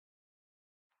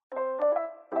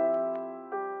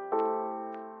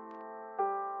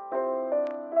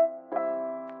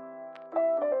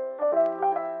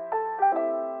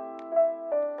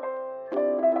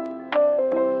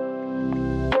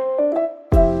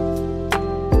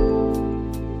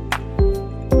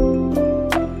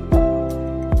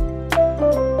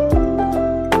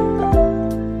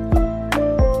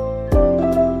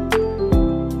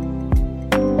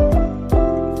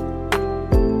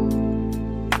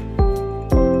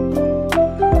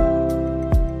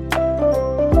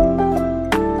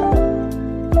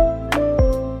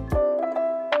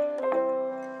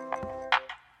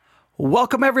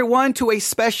Welcome everyone to a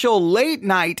special late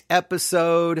night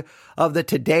episode of the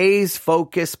Today's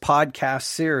Focus podcast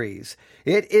series.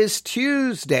 It is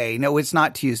Tuesday. No, it's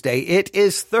not Tuesday. It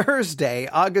is Thursday,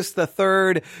 August the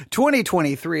 3rd,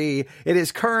 2023. It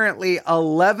is currently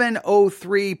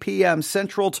 11:03 p.m.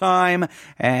 Central Time.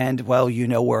 And, well, you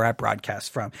know where I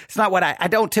broadcast from. It's not what I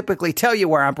don't typically tell you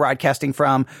where I'm broadcasting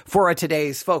from for a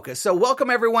Today's Focus. So welcome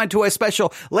everyone to a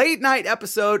special late night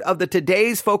episode of the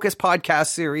Today's Focus podcast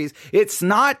series. It's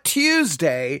not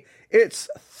Tuesday. It's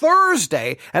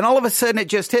Thursday. And all of a sudden it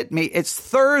just hit me. It's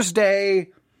Thursday.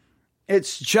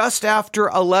 It's just after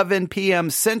 11 p.m.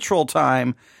 Central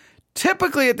Time.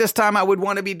 Typically at this time, I would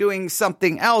want to be doing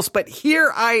something else, but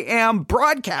here I am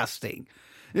broadcasting.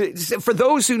 For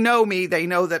those who know me, they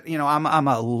know that, I'm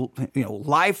a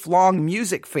lifelong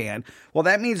music fan. Well,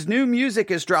 that means new music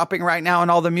is dropping right now on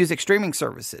all the music streaming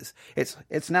services.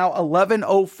 It's now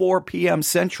 11:04 p.m.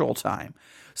 Central Time.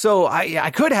 So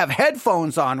I could have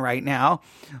headphones on right now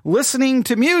listening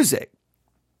to music.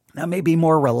 Now, maybe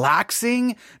more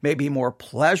relaxing, maybe more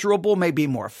pleasurable, maybe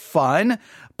more fun.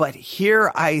 But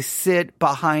here I sit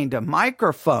behind a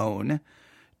microphone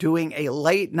doing a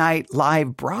late night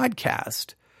live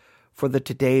broadcast for the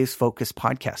Today's Focus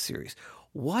podcast series.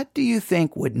 What do you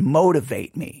think would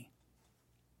motivate me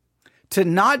to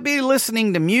not be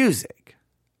listening to music,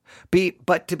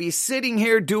 but to be sitting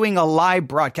here doing a live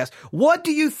broadcast? What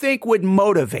do you think would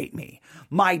motivate me?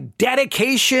 My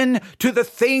dedication to the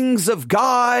things of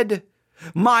God,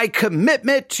 my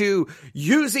commitment to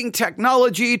using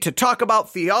technology to talk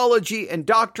about theology and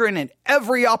doctrine in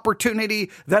every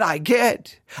opportunity that I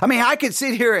get. I mean, I could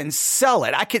sit here and sell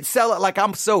it. I could sell it like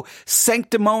I'm so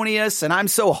sanctimonious and I'm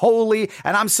so holy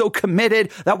and I'm so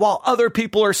committed that while other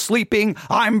people are sleeping,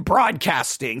 I'm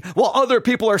broadcasting. While other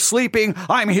people are sleeping,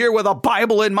 I'm here with a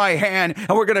Bible in my hand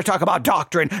and we're going to talk about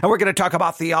doctrine and we're going to talk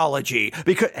about theology.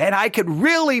 And I could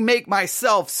really make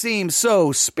myself seem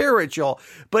so spiritual,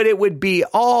 but it would be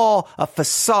all a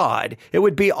facade. It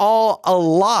would be all a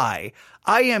lie.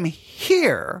 I am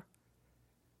here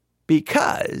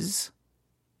because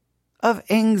of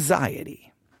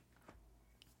anxiety.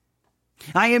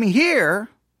 I am here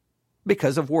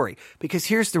because of worry. Because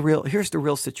here's the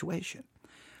real situation.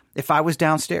 If I was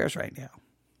downstairs right now,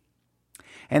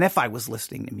 and if I was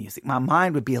listening to music, my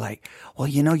mind would be like, well,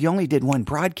 you only did one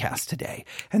broadcast today.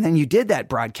 And then you did that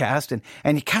broadcast and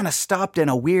you kind of stopped in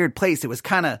a weird place. It was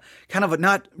kind of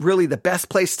not really the best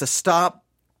place to stop.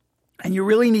 And you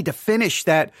really need to finish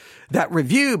that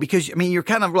review because, you're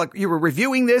kind of like, you were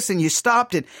reviewing this and you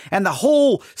stopped it. And the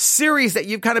whole series that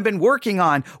you've kind of been working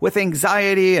on with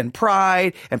anxiety and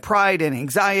pride and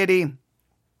anxiety,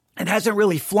 it hasn't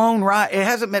really flown right. It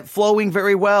hasn't been flowing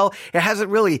very well. It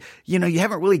hasn't really, you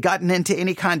haven't really gotten into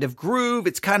any kind of groove.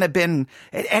 It's kind of been,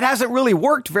 it hasn't really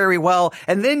worked very well.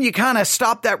 And then you kind of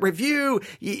stop that review.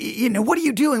 What are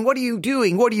you doing? What are you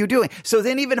doing? What are you doing? So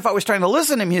then even if I was trying to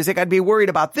listen to music, I'd be worried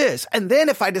about this. And then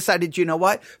if I decided, you know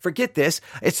what? Forget this.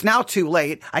 It's now too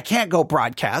late. I can't go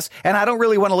broadcast and I don't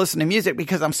really want to listen to music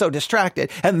because I'm so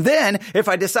distracted. And then if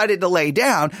I decided to lay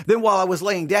down, then while I was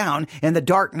laying down in the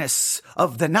darkness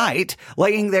of the night,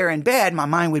 laying there in bed, my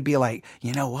mind would be like,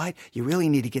 you know what? You really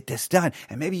need to get this done.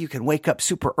 And maybe you can wake up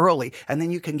super early and then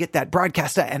you can get that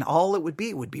broadcast done. And all it would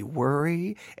be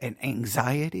worry and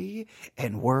anxiety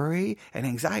and worry and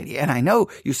anxiety. And I know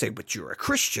you say, but you're a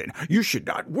Christian. You should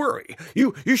not worry.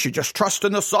 You should just trust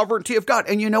in the sovereignty of God.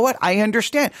 And you know what? I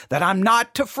understand that I'm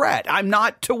not to fret. I'm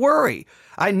not to worry.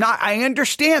 I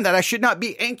understand that I should not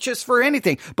be anxious for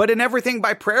anything, but in everything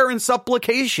by prayer and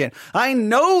supplication. I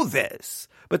know this.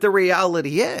 But the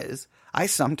reality is, I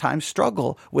sometimes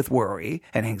struggle with worry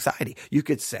and anxiety. You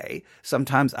could say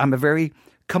sometimes I'm a very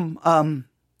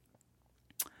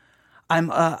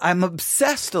I'm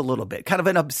obsessed a little bit, kind of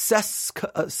an obsessive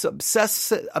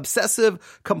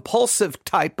compulsive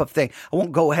type of thing. I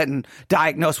won't go ahead and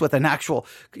diagnose with an actual,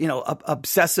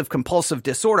 obsessive compulsive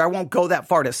disorder. I won't go that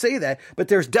far to say that, but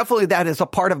there's definitely that as a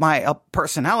part of my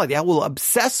personality. I will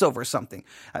obsess over something.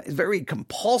 It's very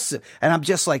compulsive. And I'm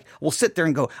just like, we'll sit there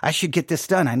and go, I should get this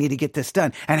done. I need to get this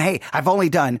done. And hey, I've only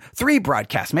done 3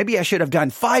 broadcasts. Maybe I should have done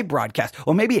 5 broadcasts.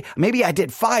 Or maybe I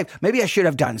did 5. Maybe I should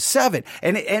have done 7.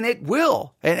 And it will.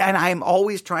 And I'm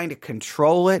always trying to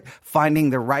control it, finding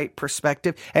the right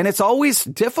perspective. And it's always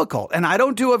difficult. And I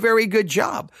don't do a very good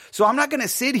job. So I'm not going to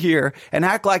sit here and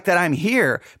act like that I'm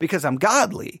here because I'm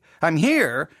godly. I'm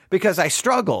here because I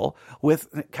struggle with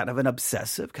kind of an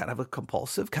obsessive, kind of a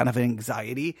compulsive, kind of an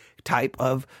anxiety type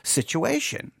of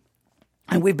situation.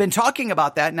 And we've been talking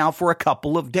about that now for a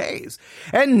couple of days.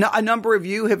 And a number of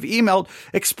you have emailed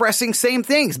expressing same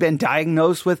things, been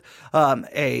diagnosed with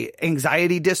a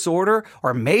anxiety disorder,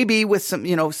 or maybe with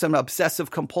some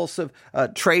obsessive compulsive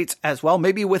traits as well,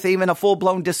 maybe with even a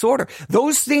full-blown disorder.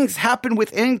 Those things happen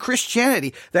within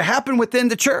Christianity. They happen within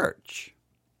the church.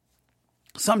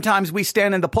 Sometimes we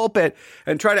stand in the pulpit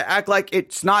and try to act like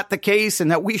it's not the case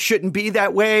and that we shouldn't be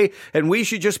that way and we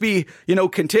should just be,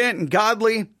 content and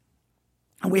godly.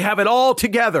 And we have it all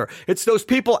together. It's those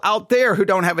people out there who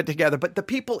don't have it together. But the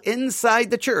people inside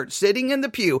the church, sitting in the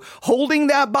pew, holding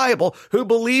that Bible, who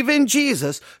believe in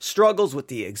Jesus, struggles with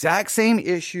the exact same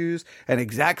issues and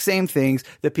exact same things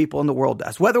that people in the world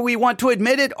does. Whether we want to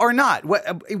admit it or not,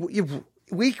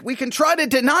 we can try to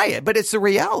deny it, but it's a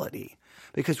reality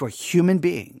because we're human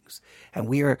beings and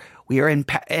we are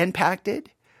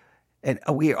impacted and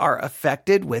we are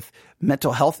affected with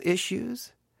mental health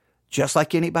issues. Just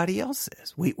like anybody else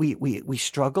is. We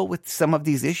struggle with some of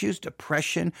these issues: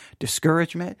 depression,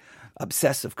 discouragement,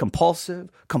 obsessive compulsive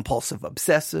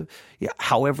obsessive,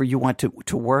 however you want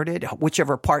to word it,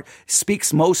 whichever part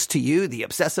speaks most to you, the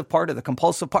obsessive part or the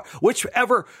compulsive part,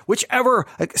 whichever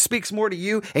speaks more to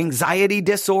you, anxiety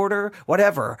disorder,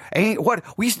 whatever.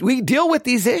 We deal with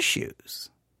these issues.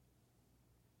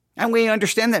 And we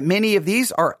understand that many of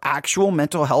these are actual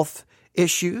mental health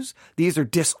issues. These are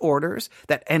disorders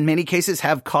that in many cases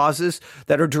have causes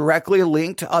that are directly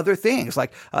linked to other things.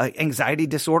 Like anxiety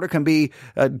disorder can be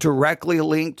directly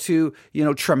linked to,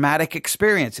 traumatic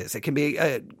experiences. It can be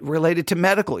related to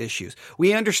medical issues.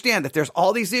 We understand that there's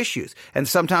all these issues and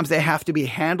sometimes they have to be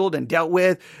handled and dealt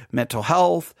with. Mental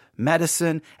health,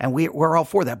 medicine, and we're all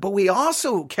for that. But we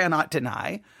also cannot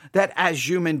deny that as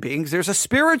human beings, there's a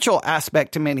spiritual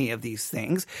aspect to many of these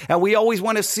things. And we always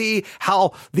want to see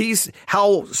how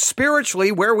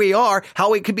spiritually where we are,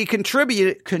 how it could be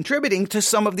contributing to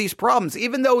some of these problems.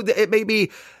 Even though it may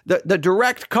be the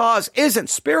direct cause isn't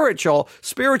spiritual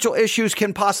issues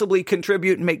can possibly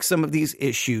contribute and make some of these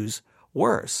issues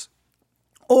worse.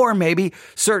 Or maybe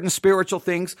certain spiritual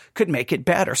things could make it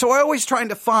better. So we're always trying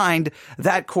to find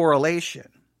that correlation.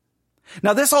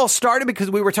 Now, this all started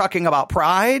because we were talking about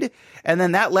pride, and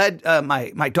then that led,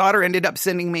 my daughter ended up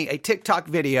sending me a TikTok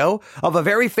video of a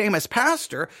very famous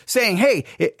pastor saying, hey,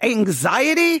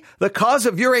 anxiety, the cause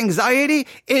of your anxiety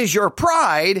is your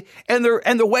pride, and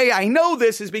the way I know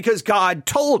this is because God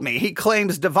told me. He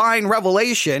claims divine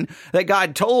revelation that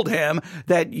God told him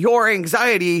that your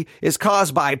anxiety is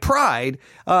caused by pride.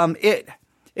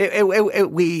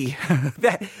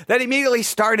 That immediately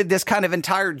started this kind of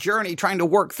entire journey trying to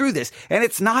work through this. And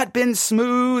it's not been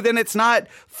smooth and it's not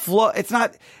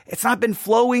been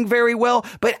flowing very well.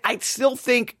 But I still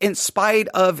think in spite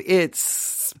of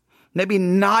its maybe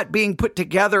not being put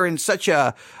together in such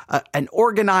an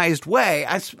organized way,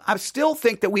 I still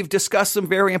think that we've discussed some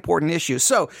very important issues.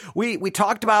 So we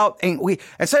talked about, I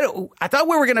thought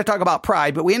we were going to talk about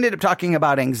pride, but we ended up talking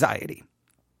about anxiety.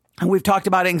 And we've talked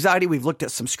about anxiety. We've looked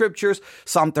at some scriptures,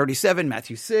 Psalm 37,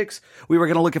 Matthew 6. We were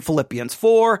going to look at Philippians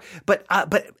 4. But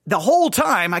the whole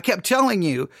time I kept telling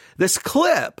you this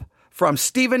clip from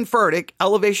Stephen Furtick,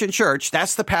 Elevation Church.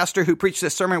 That's the pastor who preached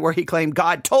this sermon where he claimed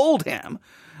God told him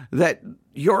that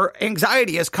your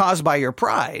anxiety is caused by your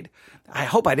pride. I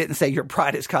hope I didn't say your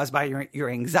pride is caused by your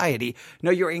anxiety. No,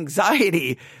 your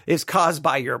anxiety is caused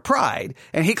by your pride.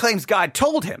 And he claims God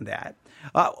told him that.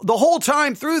 The whole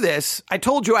time through this, I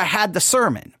told you I had the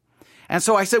sermon. And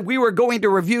so I said we were going to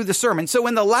review the sermon. So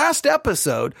in the last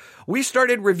episode, we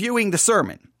started reviewing the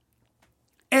sermon.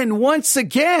 And once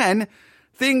again,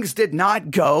 things did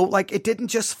not go like it didn't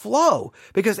just flow.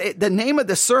 Because the name of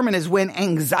the sermon is When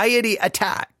Anxiety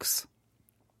Attacks.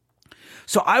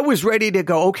 So I was ready to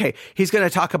go, okay, he's going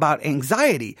to talk about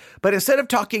anxiety. But instead of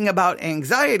talking about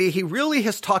anxiety, he really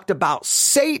has talked about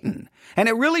Satan. And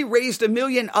it really raised a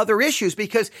million other issues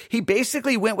because he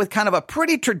basically went with kind of a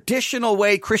pretty traditional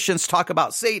way Christians talk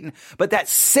about Satan, but that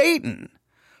Satan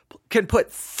can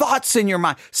put thoughts in your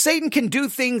mind. Satan can do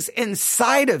things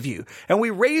inside of you. And we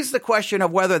raise the question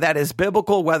of whether that is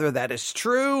biblical, whether that is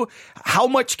true. How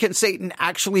much can Satan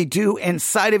actually do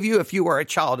inside of you if you are a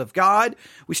child of God?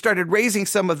 We started raising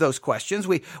some of those questions.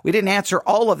 We didn't answer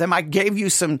all of them. I gave you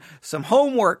some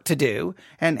homework to do,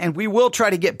 and we will try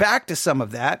to get back to some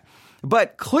of that.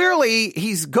 But clearly,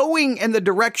 he's going in the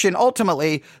direction,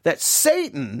 ultimately, that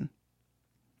Satan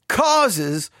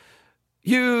causes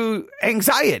you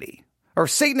anxiety. or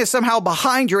Satan is somehow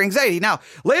behind your anxiety. Now,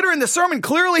 later in the sermon,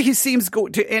 clearly he seems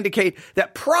to indicate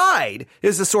that pride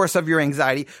is the source of your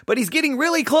anxiety, but he's getting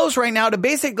really close right now to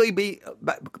basically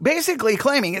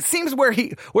claiming, it seems where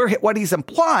what he's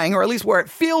implying, or at least where it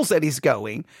feels that he's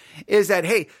going, is that,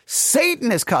 hey,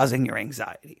 Satan is causing your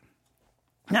anxiety.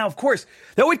 Now, of course,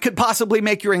 though it could possibly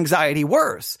make your anxiety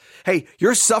worse. Hey,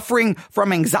 you're suffering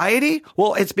from anxiety?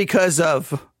 Well, it's because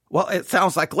of, well, it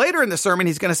sounds like later in the sermon,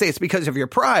 he's going to say it's because of your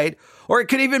pride, or it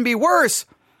could even be worse.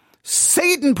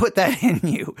 Satan put that in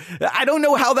you. I don't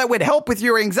know how that would help with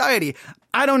your anxiety.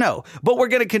 I don't know, but we're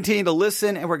going to continue to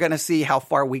listen, and we're going to see how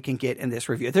far we can get in this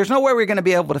review. There's no way we're going to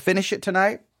be able to finish it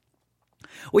tonight,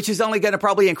 which is only going to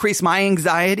probably increase my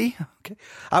anxiety. Okay.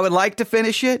 I would like to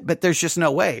finish it, but there's just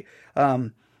no way.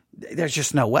 There's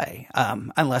just no way,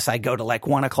 unless I go to like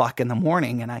 1 o'clock in the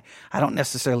morning, and I don't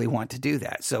necessarily want to do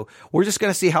that. So we're just going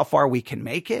to see how far we can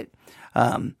make it.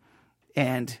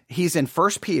 And he's in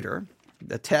 1 Peter,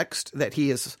 the text that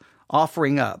he is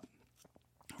offering up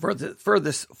for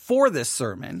this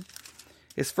sermon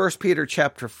is 1 Peter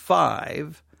chapter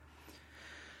 5,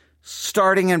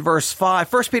 starting in verse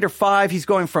 5. 1 Peter 5, he's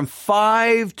going from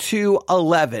 5 to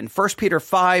 11. 1 Peter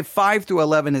 5 through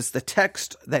 11 is the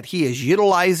text that he is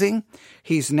utilizing.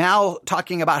 He's now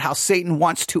talking about how Satan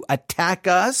wants to attack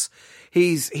us.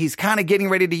 He's kind of getting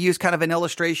ready to use kind of an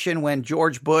illustration when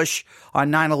George Bush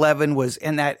on 9/11 was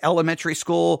in that elementary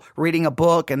school reading a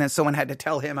book, and then someone had to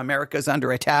tell him America's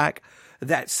under attack,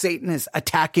 that Satan is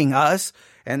attacking us,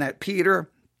 and that Peter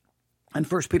in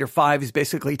 1 Peter 5 is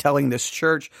basically telling this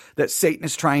church that Satan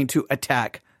is trying to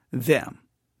attack them.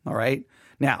 All right.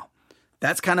 Now,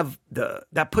 that's kind of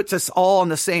that puts us all on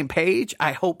the same page.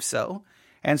 I hope so.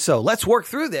 And so let's work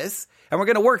through this. And we're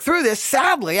going to work through this.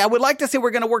 Sadly, I would like to say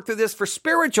we're going to work through this for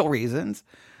spiritual reasons,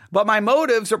 but my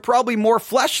motives are probably more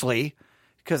fleshly,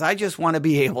 because I just want to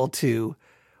be able to,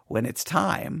 when it's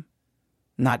time,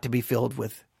 not to be filled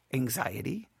with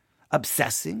anxiety,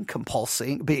 obsessing,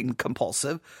 being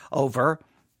compulsive over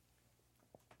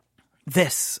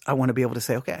this. I want to be able to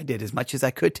say, okay, I did as much as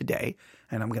I could today,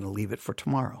 and I'm going to leave it for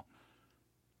tomorrow.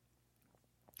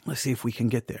 Let's see if we can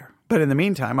get there. But in the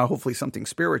meantime, hopefully something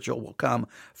spiritual will come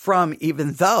from,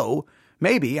 even though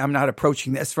maybe I'm not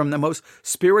approaching this from the most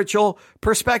spiritual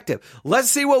perspective. Let's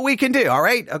see what we can do. All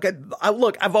right. Okay.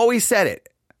 Look, I've always said it.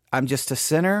 I'm just a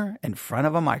sinner in front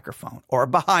of a microphone, or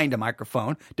behind a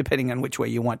microphone, depending on which way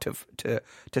you want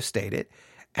to state it.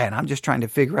 And I'm just trying to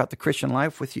figure out the Christian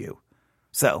life with you.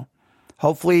 So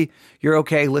hopefully you're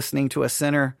okay listening to a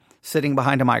sinner sitting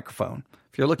behind a microphone.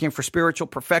 If you're looking for spiritual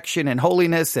perfection and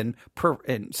holiness and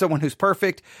someone who's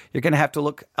perfect, you're going to have to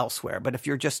look elsewhere. But if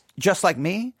you're just like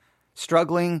me,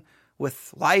 struggling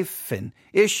with life and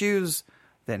issues,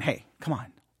 then hey, come on.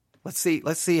 Let's see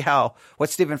what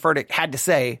Stephen Furtick had to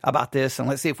say about this, and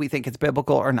let's see if we think it's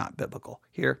biblical or not biblical.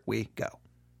 Here we go.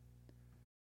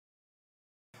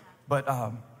 But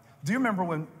do you remember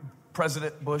when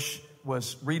President Bush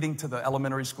was reading to the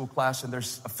elementary school class, and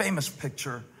there's a famous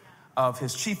picture of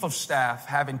his chief of staff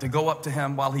having to go up to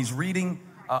him while he's reading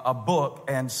a book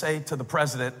and say to the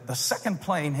president, the second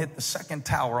plane hit the second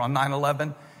tower on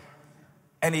 9/11.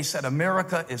 And he said,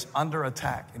 America is under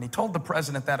attack. And he told the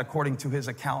president that, according to his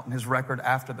account and his record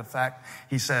after the fact,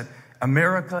 he said,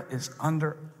 America is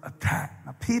under attack.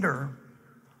 Now, Peter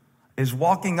is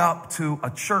walking up to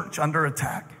a church under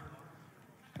attack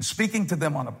and speaking to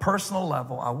them on a personal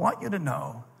level. I want you to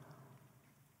know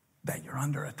that you're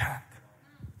under attack.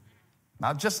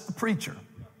 Not just the preacher,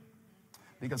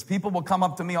 because people will come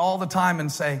up to me all the time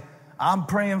and say, I'm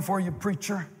praying for you,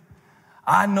 preacher.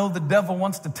 I know the devil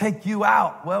wants to take you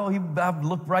out. Well, I'd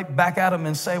look right back at him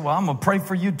and say, well, I'm going to pray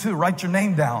for you too. Write your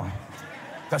name down,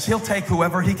 because he'll take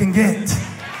whoever he can get.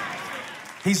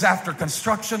 He's after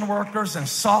construction workers and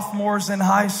sophomores in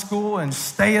high school and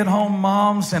stay-at-home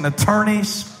moms and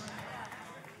attorneys,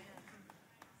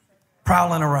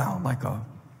 prowling around like a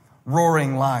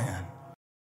roaring lion.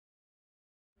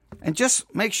 And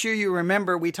just make sure you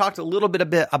remember, we talked a little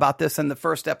bit about this in the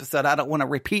first episode. I don't want to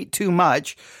repeat too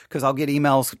much, because I'll get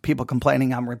emails, people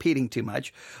complaining I'm repeating too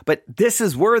much. But this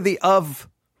is worthy of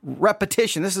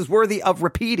repetition. This is worthy of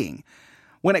repeating.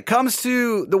 When it comes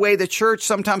to the way the church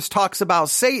sometimes talks about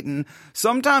Satan,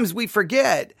 sometimes we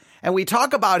forget and we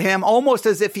talk about him almost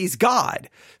as if he's God.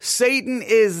 Satan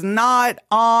is not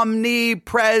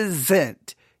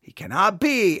omnipresent. He cannot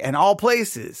be in all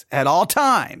places at all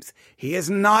times. He is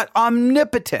not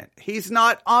omnipotent. He's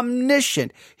not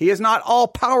omniscient. He is not all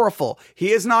powerful.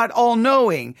 He is not all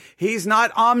knowing. He's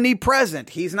not omnipresent.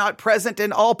 He's not present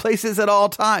in all places at all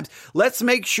times. Let's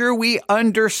make sure we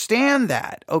understand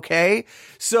that. Okay.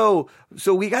 So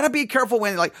we got to be careful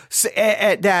when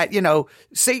that,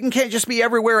 Satan can't just be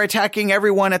everywhere attacking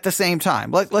everyone at the same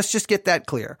time. Let's just get that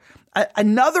clear.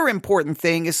 Another important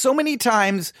thing is so many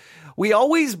times we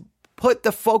always put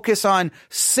the focus on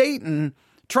Satan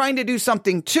trying to do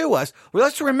something to us. Well,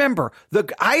 let's remember,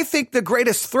 I think the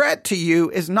greatest threat to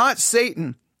you is not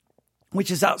Satan,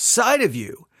 which is outside of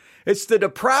you. It's the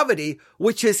depravity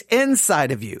which is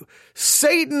inside of you.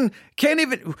 Satan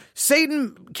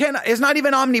is not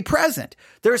even omnipresent.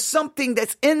 There's something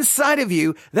that's inside of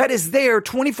you that is there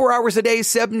 24 hours a day,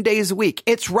 7 days a week.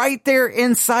 It's right there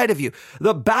inside of you.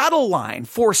 The battle line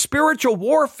for spiritual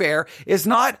warfare is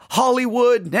not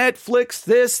Hollywood, Netflix,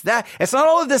 this, that. It's not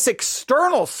all of this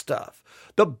external stuff.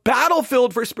 The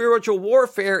battlefield for spiritual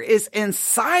warfare is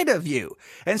inside of you.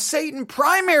 And Satan's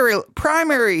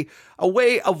primary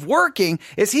way of working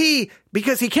is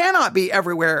because he cannot be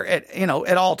everywhere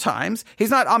at all times. He's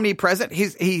not omnipresent.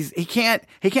 He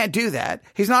can't do that.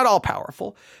 He's not all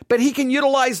powerful, but he can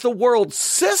utilize the world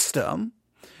system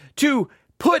to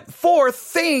put forth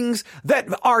things that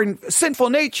our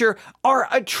sinful nature are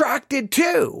attracted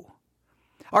to.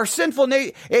 Our sinful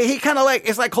nature,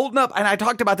 it's like holding up, and I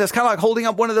talked about this, kind of like holding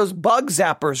up one of those bug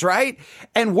zappers, right?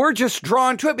 And we're just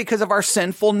drawn to it because of our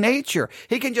sinful nature.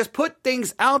 He can just put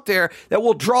things out there that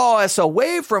will draw us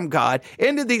away from God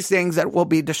into these things that will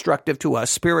be destructive to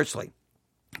us spiritually.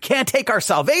 Can't take our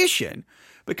salvation,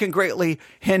 but can greatly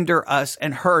hinder us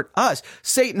and hurt us.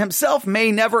 Satan himself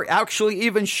may never actually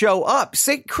even show up.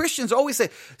 Christians always say,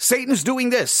 Satan is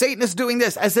doing this,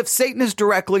 as if Satan is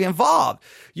directly involved.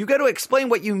 You got to explain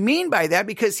what you mean by that,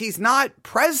 because he's not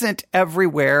present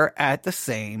everywhere at the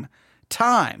same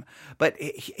time. But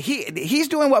he's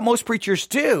doing what most preachers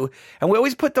do, and we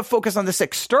always put the focus on this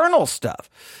external stuff.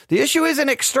 The issue isn't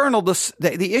external,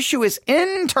 the issue is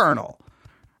internal.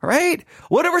 Right?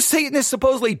 Whatever Satan is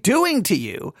supposedly doing to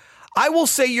you, I will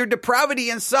say your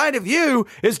depravity inside of you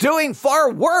is doing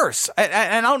far worse. And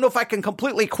I don't know if I can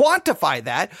completely quantify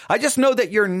that. I just know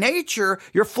that your nature,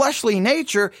 your fleshly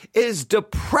nature, is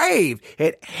depraved.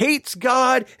 It hates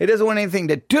God. It doesn't want anything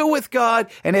to do with God.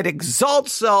 And it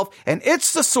exalts self. And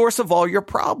it's the source of all your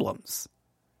problems,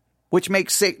 which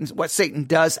makes what Satan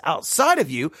does outside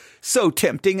of you so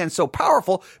tempting and so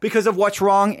powerful because of what's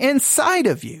wrong inside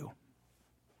of you.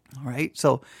 All right.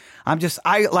 So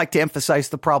I like to emphasize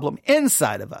the problem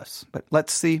inside of us, but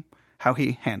let's see how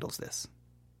he handles this.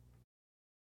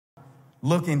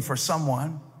 Looking for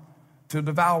someone to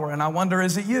devour. And I wonder,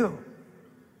 is it you?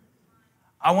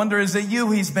 I wonder, is it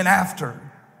you he's been after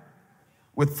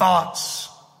with thoughts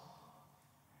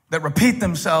that repeat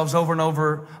themselves over and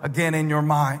over again in your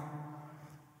mind?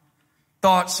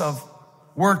 Thoughts of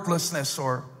worthlessness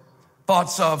or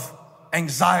thoughts of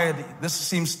anxiety. This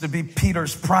seems to be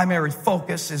Peter's primary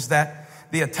focus, is that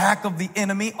the attack of the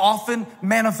enemy often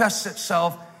manifests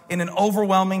itself in an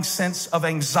overwhelming sense of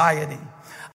anxiety.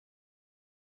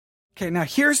 Okay, now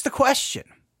here's the question.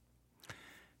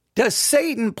 Does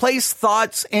Satan place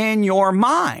thoughts in your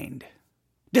mind?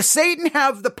 Does Satan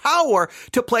have the power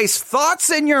to place thoughts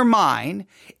in your mind,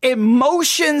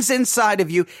 emotions inside of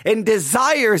you, and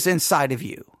desires inside of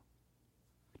you?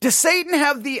 Does Satan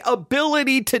have the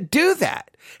ability to do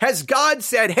that? Has God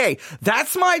said, hey,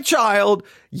 that's my child.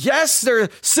 Yes, they're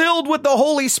sealed with the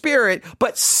Holy Spirit,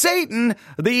 but Satan,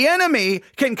 the enemy,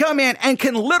 can come in and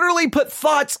can literally put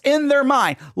thoughts in their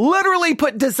mind, literally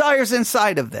put desires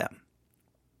inside of them.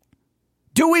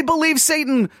 Do we believe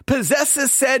Satan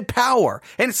possesses said power?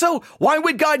 And so why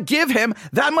would God give him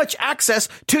that much access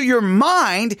to your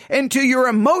mind and to your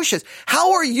emotions?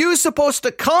 How are you supposed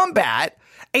to combat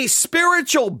a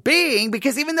spiritual being?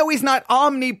 Because even though he's not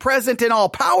omnipresent and all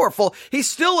powerful, he's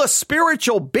still a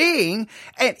spiritual being.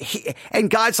 And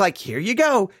God's like, here you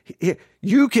go.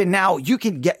 You can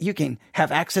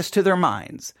have access to their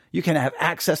minds. You can have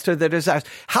access to their desires.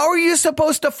 How are you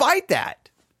supposed to fight that?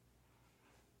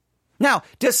 Now,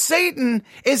 is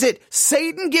it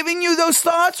Satan giving you those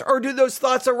thoughts, or do those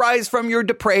thoughts arise from your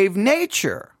depraved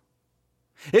nature?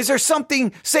 Is there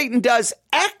something Satan does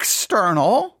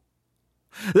external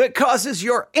that causes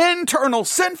your internal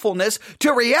sinfulness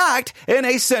to react in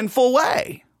a sinful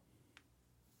way?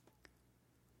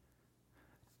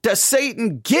 Does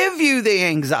Satan give you the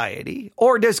anxiety,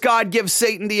 or does God give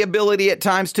Satan the ability at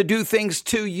times to do things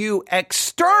to you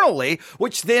externally,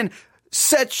 which then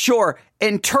sets your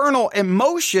internal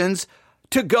emotions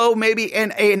to go maybe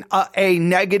in a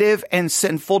negative and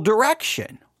sinful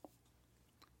direction.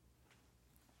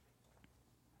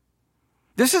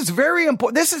 This is very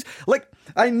important. This is like,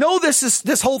 I know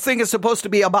this whole thing is supposed to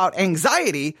be about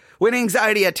anxiety when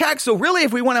anxiety attacks. So really,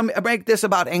 if we want to make this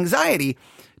about anxiety,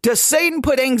 does Satan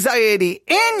put anxiety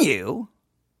in you,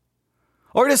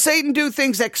 or does Satan do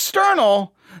things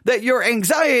external that your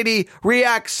anxiety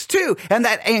reacts to? And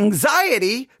that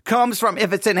anxiety comes from,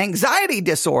 if it's an anxiety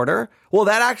disorder, well,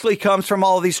 that actually comes from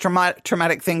all of these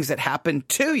traumatic things that happen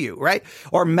to you, right?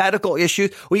 Or medical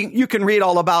issues. You can read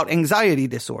all about anxiety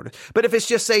disorders. But if it's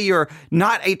just, say, you're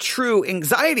not a true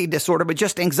anxiety disorder, but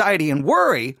just anxiety and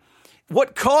worry,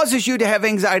 what causes you to have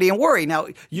anxiety and worry? Now,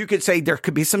 you could say there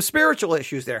could be some spiritual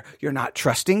issues there. You're not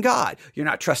trusting God. You're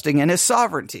not trusting in his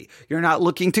sovereignty. You're not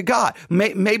looking to God.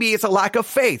 Maybe it's a lack of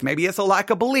faith. Maybe it's a lack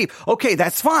of belief. Okay,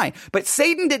 that's fine. But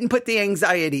Satan didn't put the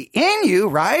anxiety in you,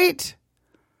 right?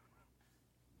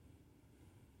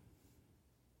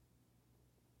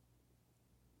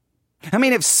 I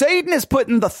mean, if Satan is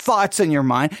putting the thoughts in your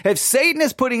mind, if Satan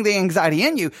is putting the anxiety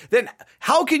in you, then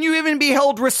how can you even be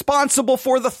held responsible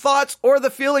for the thoughts or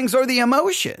the feelings or the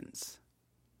emotions?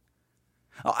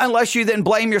 Unless you then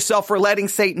blame yourself for letting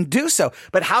Satan do so.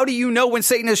 But how do you know when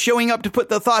Satan is showing up to put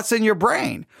the thoughts in your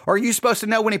brain? Or are you supposed to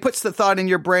know when he puts the thought in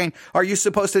your brain? Are you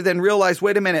supposed to then realize,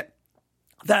 wait a minute,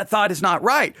 that thought is not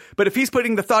right? But if he's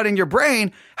putting the thought in your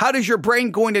brain, how does your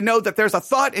brain going to know that there's a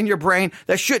thought in your brain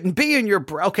that shouldn't be in your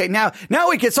brain? Okay, now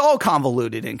it gets all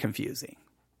convoluted and confusing.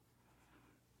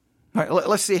 All right,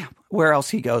 let's see where else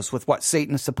he goes with what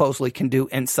Satan supposedly can do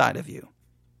inside of you.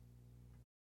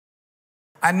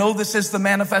 I know this is the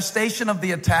manifestation of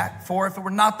the attack, for if it were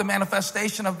not the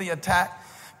manifestation of the attack,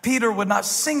 Peter would not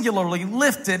singularly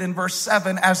lift it in verse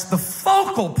 7 as the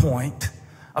focal point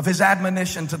of his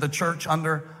admonition to the church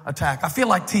under attack. I feel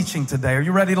like teaching today. Are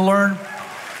you ready to learn?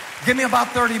 Give me about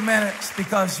 30 minutes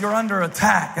because you're under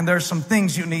attack and there's some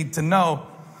things you need to know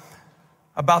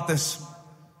about this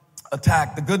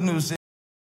attack. The good news is,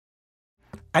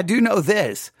 I do know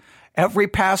this. Every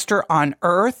pastor on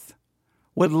earth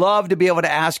would love to be able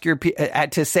to ask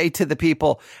to say to the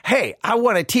people, hey, I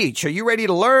want to teach. Are you ready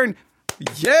to learn?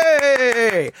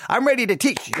 Yay! I'm ready to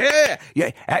teach.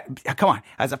 Yeah. Come on.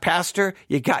 As a pastor,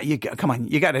 you got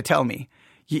to tell me.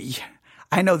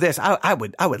 I know this. I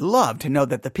would love to know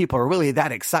that the people are really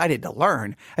that excited to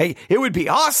learn. Hey, it would be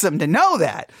awesome to know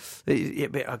that.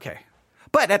 Okay.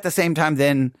 But at the same time,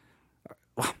 then,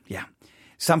 well, yeah.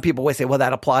 Some people would say, well,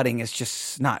 that applauding is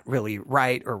just not really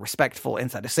right or respectful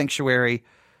inside a sanctuary.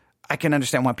 I can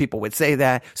understand why people would say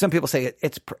that. Some people say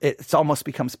it's almost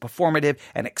becomes performative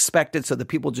and expected, so the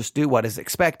people just do what is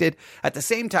expected. At the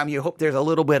same time, you hope there's a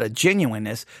little bit of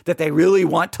genuineness that they really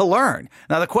want to learn.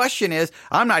 Now, the question is,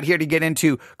 I'm not here to get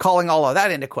into calling all of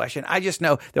that into question. I just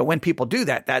know that when people do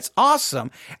that, that's awesome.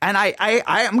 And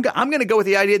I'm going to go with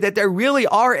the idea that they really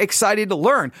are excited to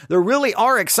learn. They really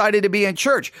are excited to be in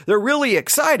church. They're really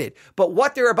excited. But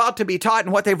what they're about to be taught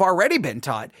and what they've already been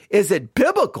taught, is it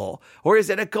biblical, or is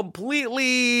it a completely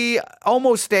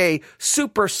almost a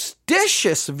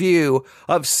superstitious view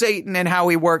of Satan and how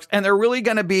he works? And they're really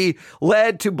going to be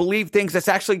led to believe things that's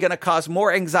actually going to cause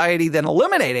more anxiety than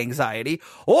eliminate anxiety?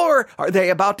 Or are they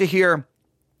about to hear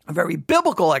a very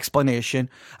biblical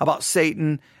explanation about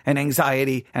Satan and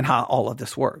anxiety and how all of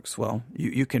this works? Well,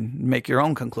 you can make your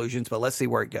own conclusions, but let's see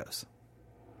where it goes.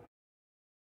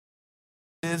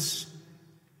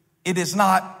 It is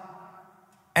not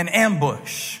an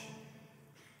ambush.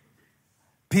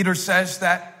 Peter says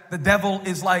that the devil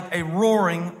is like a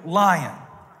roaring lion.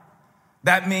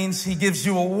 That means he gives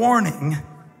you a warning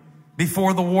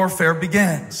before the warfare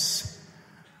begins.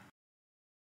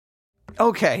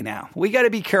 Okay, now, we got to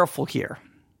be careful here.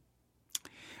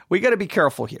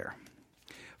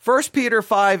 1 Peter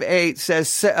 5:8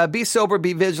 says, be sober,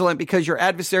 be vigilant, because your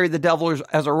adversary, the devil, is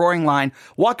as a roaring lion,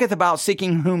 walketh about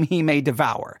seeking whom he may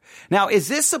devour. Now, is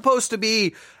this supposed to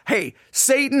be, hey,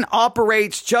 Satan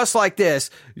operates just like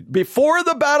this? Before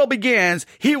the battle begins,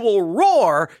 he will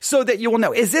roar so that you will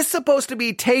know. Is this supposed to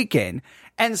be taken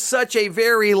in such a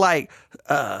very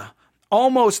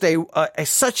almost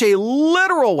such a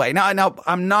literal way? Now,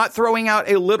 I'm not throwing out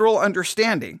a literal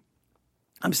understanding.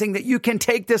 I'm saying that you can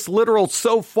take this literal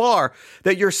so far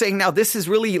that you're saying, now this is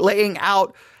really laying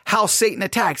out how Satan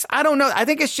attacks. I don't know. I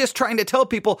think it's just trying to tell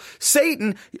people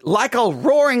Satan, like a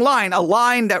roaring lion, a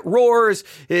lion that roars,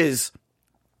 is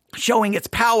showing its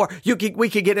power. We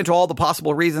could get into all the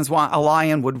possible reasons why a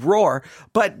lion would roar.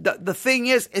 But the thing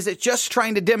is it just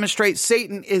trying to demonstrate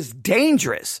Satan is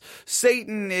dangerous.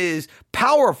 Satan is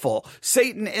powerful.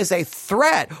 Satan is a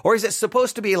threat. Or is it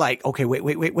supposed to be like, okay,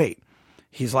 wait.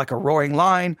 He's like a roaring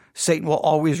lion. Satan will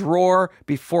always roar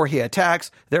before he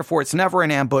attacks. Therefore, it's never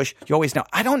an ambush. You always know.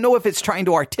 I don't know if it's trying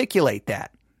to articulate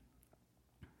that.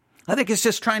 I think it's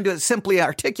just trying to simply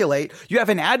articulate you have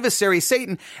an adversary,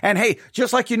 Satan, and hey,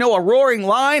 just like you know a roaring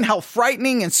lion, how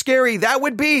frightening and scary that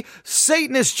would be,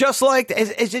 Satan is just like,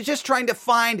 is just trying to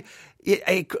find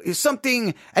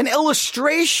an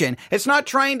illustration. It's not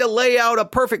trying to lay out a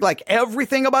perfect, like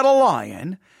everything about a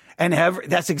lion, and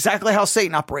that's exactly how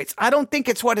Satan operates. I don't think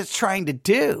it's what it's trying to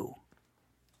do.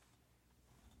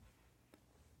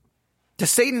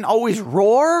 Does Satan always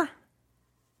roar?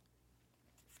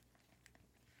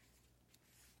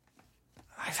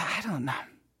 I don't know.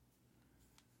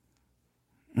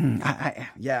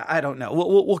 I don't know.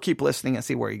 We'll keep listening and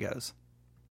see where he goes.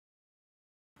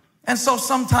 And so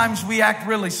sometimes we act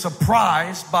really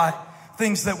surprised by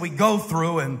things that we go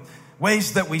through and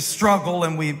ways that we struggle,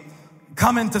 and we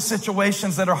come into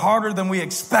situations that are harder than we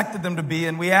expected them to be,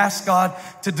 and we ask God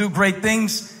to do great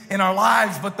things in our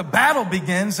lives, but the battle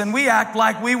begins and we act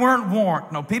like we weren't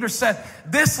warned. No, Peter said,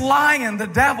 this lion, the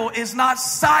devil, is not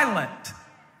silent.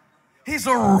 He's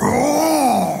a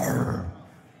roar.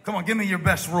 Come on, give me your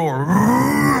best roar.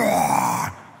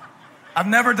 Roar. I've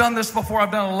never done this before.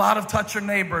 I've done a lot of touch your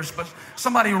neighbors, but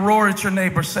somebody roar at your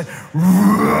neighbor. Say,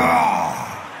 roar.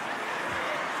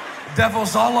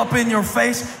 Devil's all up in your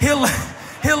face. He'll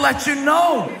let you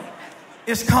know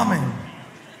it's coming.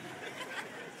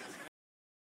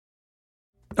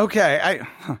 Okay,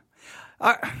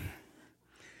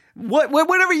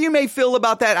 whatever you may feel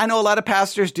about that, I know a lot of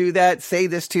pastors do that. Say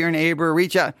this to your neighbor,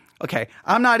 reach out. Okay,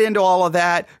 I'm not into all of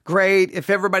that. Great. If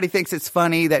everybody thinks it's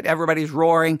funny that everybody's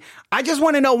roaring, I just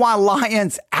want to know why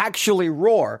lions actually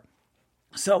roar.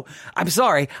 So I'm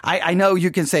sorry. I know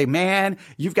you can say, man,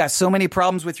 you've got so many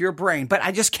problems with your brain, but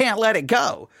I just can't let it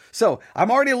go. So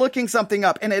I'm already looking something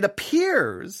up, and it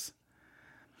appears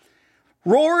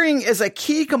roaring is a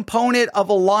key component of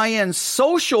a lion's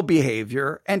social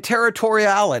behavior and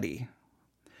territoriality.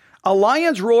 A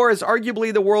lion's roar is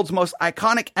arguably the world's most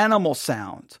iconic animal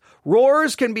sound.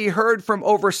 Roars can be heard from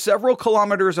over several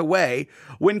kilometers away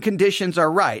when conditions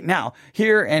are right. Now,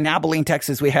 here in Abilene,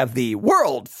 Texas, we have the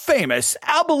world famous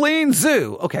Abilene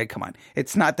Zoo. Okay, come on.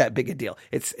 It's not that big a deal.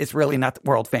 It's really not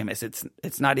world famous.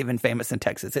 It's not even famous in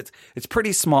Texas. It's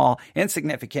pretty small,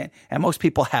 insignificant, and most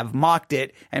people have mocked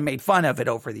it and made fun of it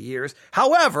over the years.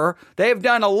 However, they have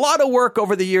done a lot of work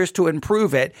over the years to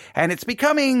improve it, and it's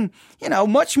becoming,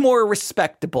 much more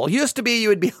respectable. Used to be, you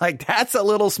would be like, that's a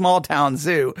little small town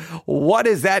zoo. What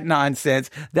is that nonsense?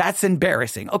 That's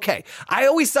embarrassing. Okay. I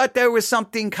always thought there was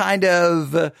something kind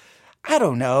of, I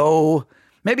don't know,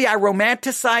 maybe I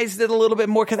romanticized it a little bit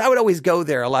more because I would always go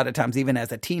there a lot of times, even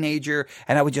as a teenager,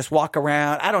 and I would just walk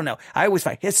around. I don't know. I always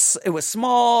find it was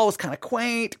small. It was kind of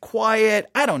quaint,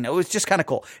 quiet. I don't know. It was just kind of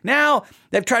cool. Now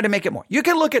they've tried to make it more. You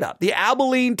can look it up. The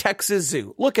Abilene, Texas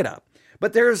Zoo. Look it up.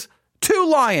 But there's 2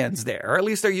 lions there, or at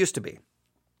least there used to be.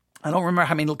 I don't remember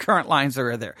how many current lions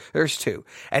there are there. There's 2.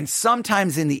 And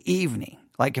sometimes in the evening,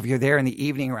 like if you're there in the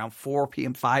evening around 4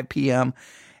 p.m., 5 p.m.,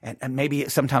 and maybe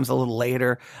sometimes a little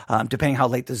later, depending how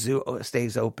late the zoo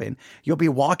stays open, you'll be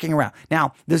walking around.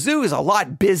 Now, the zoo is a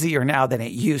lot busier now than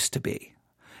it used to be.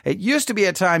 It used to be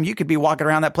a time you could be walking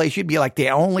around that place. You'd be like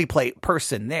the only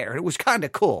person there. It was kind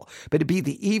of cool. But it'd be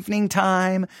the evening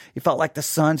time. You felt like the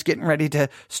sun's getting ready to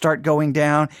start going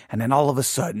down. And then all of a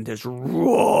sudden, this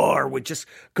roar would just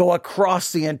go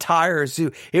across the entire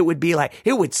zoo. It would be like,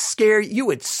 it would scare you. You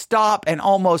would stop and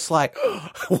almost like,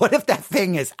 what if that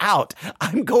thing is out?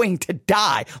 I'm going to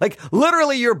die. Like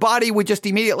literally your body would just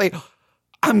immediately,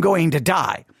 I'm going to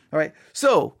die. All right.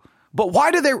 So, but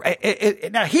why do they,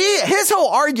 now his whole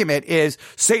argument is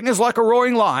Satan is like a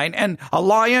roaring lion and a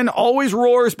lion always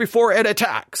roars before it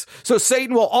attacks. So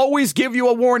Satan will always give you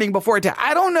a warning before it attacks.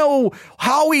 I don't know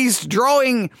how he's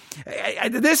drawing.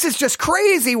 This is just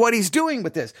crazy what he's doing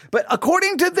with this. But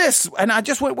according to this, and I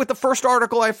just went with the first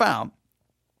article I found,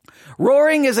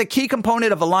 roaring is a key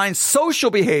component of a lion's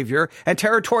social behavior and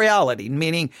territoriality,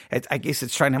 meaning, I guess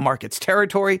it's trying to mark its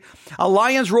territory. A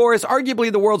lion's roar is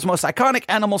arguably the world's most iconic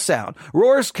animal sound.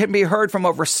 Roars can be heard from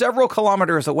over several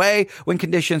kilometers away when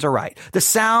conditions are right. The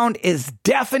sound is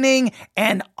deafening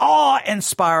and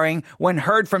awe-inspiring when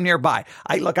heard from nearby.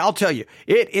 I'll tell you,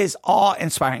 it is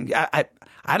awe-inspiring.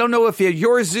 I don't know if at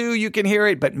your zoo you can hear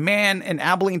it, but man, in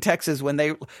Abilene, Texas,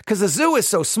 because the zoo is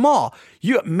so small,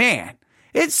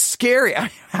 it's scary.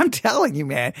 I'm telling you,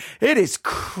 man, it is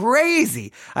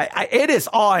crazy. It is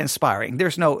awe-inspiring.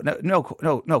 There's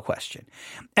no question.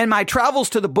 In my travels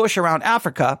to the bush around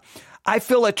Africa, I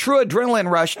feel a true adrenaline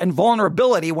rush and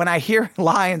vulnerability when I hear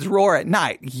lions roar at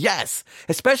night. Yes,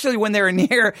 especially when they're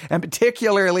near, and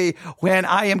particularly when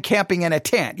I am camping in a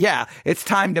tent. Yeah, it's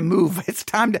time to move.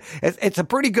 It's a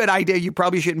pretty good idea. You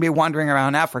probably shouldn't be wandering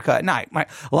around Africa at night.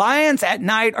 Lions at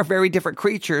night are very different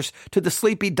creatures to the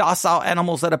sleepy, docile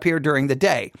animals that appear during the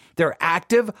day. They're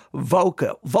active,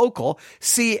 vocal,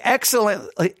 see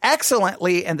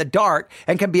excellently in the dark,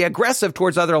 and can be aggressive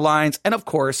towards other lions, and of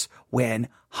course, when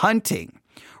hunting.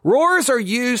 Roars are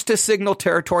used to signal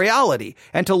territoriality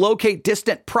and to locate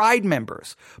distant pride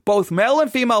members. Both male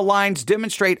and female lions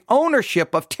demonstrate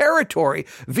ownership of territory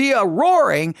via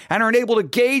roaring and are able to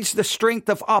gauge the strength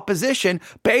of opposition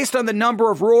based on the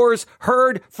number of roars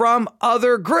heard from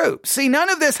other groups. See, none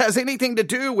of this has anything to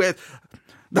do with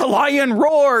the lion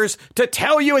roars to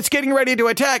tell you it's getting ready to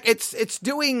attack. It's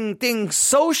doing things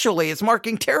socially. It's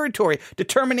marking territory,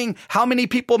 determining how many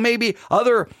people maybe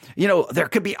there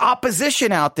could be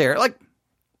opposition out there. Like,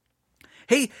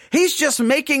 he's just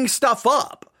making stuff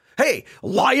up. Hey,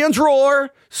 lions roar,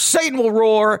 Satan will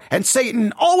roar, and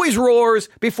Satan always roars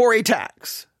before he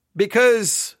attacks.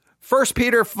 Because 1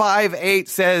 Peter 5:8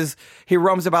 says he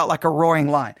roams about like a roaring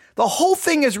lion. The whole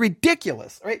thing is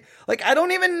ridiculous, right? Like, I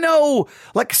don't even know.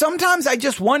 Like, sometimes I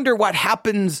just wonder what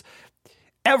happens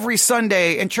every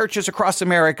Sunday in churches across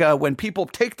America when people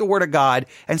take the word of God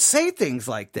and say things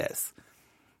like this.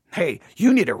 Hey,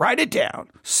 you need to write it down.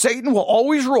 Satan will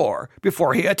always roar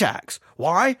before he attacks.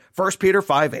 Why? 1 Peter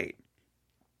 5:8.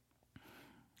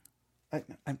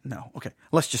 No. Okay.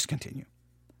 Let's just continue.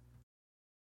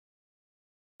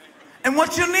 And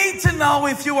what you need to know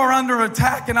if you are under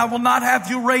attack, and I will not have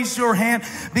you raise your hand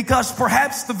because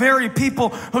perhaps the very people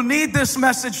who need this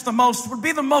message the most would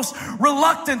be the most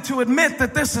reluctant to admit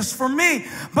that this is for me.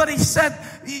 But he said,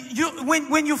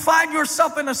 when you find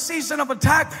yourself in a season of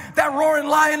attack, that roaring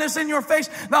lion is in your face.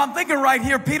 Now I'm thinking right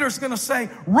here, Peter's going to say,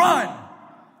 run.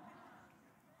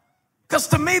 Because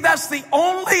to me, that's the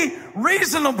only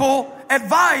reasonable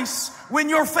advice when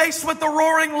you're faced with the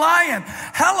roaring lion.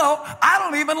 Hello, I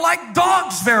don't even like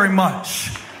dogs very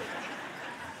much.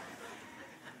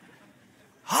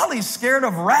 Holly's scared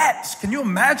of rats. Can you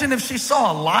imagine if she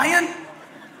saw a lion?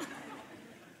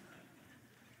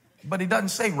 But he doesn't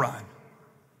say run.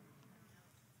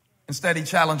 Instead, he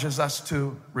challenges us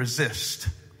to resist.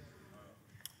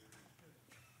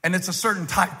 And it's a certain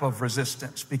type of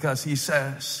resistance, because he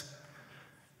says,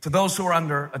 to those who are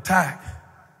under attack,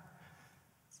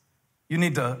 you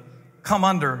need to come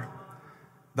under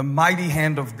the mighty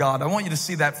hand of God. I want you to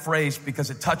see that phrase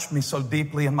because it touched me so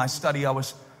deeply in my study. I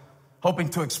was hoping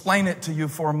to explain it to you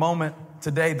for a moment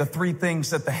today, the three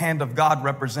things that the hand of God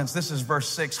represents. This is verse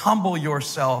 6. Humble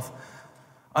yourself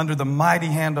under the mighty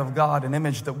hand of God, an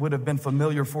image that would have been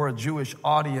familiar for a Jewish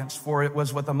audience, for it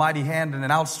was with a mighty hand and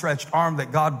an outstretched arm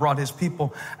that God brought his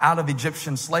people out of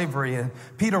Egyptian slavery. And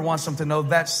Peter wants them to know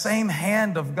that same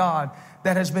hand of God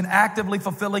that has been actively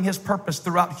fulfilling his purpose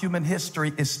throughout human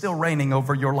history is still reigning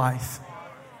over your life.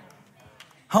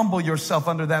 Humble yourself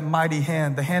under that mighty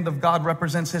hand. The hand of God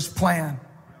represents his plan.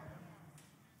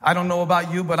 I don't know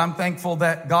about you, but I'm thankful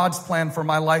that God's plan for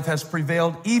my life has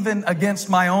prevailed even against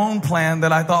my own plan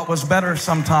that I thought was better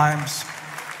sometimes.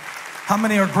 How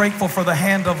many are grateful for the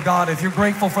hand of God? If you're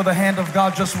grateful for the hand of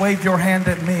God, just wave your hand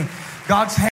at me.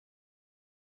 God's hand.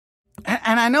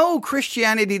 And I know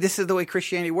Christianity, this is the way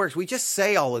Christianity works. We just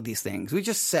say all of these things. We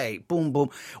just say, boom, boom.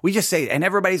 We just say, and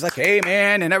everybody's like,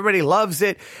 amen, and everybody loves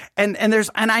it. And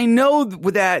I know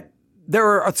that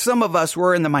there are some of us who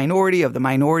are in the minority of the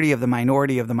minority of the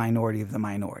minority of the minority of the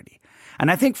minority. And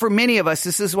I think for many of us,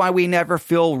 this is why we never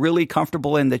feel really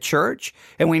comfortable in the church,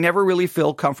 and we never really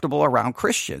feel comfortable around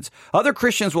Christians. Other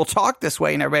Christians will talk this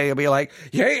way, and everybody will be like,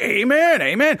 yay, amen,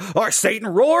 amen. Or Satan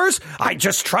roars, I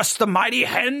just trust the mighty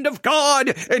hand of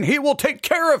God, and he will take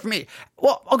care of me.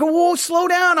 Well, I'll go, whoa, slow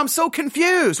down. I'm so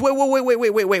confused.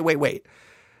 Wait.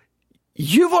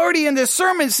 You've already in this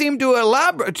sermon seemed to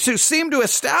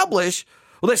establish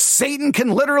that Satan can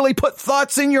literally put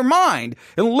thoughts in your mind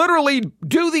and literally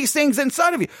do these things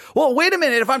inside of you. Well, wait a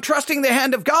minute. If I'm trusting the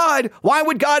hand of God, why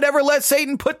would God ever let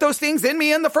Satan put those things in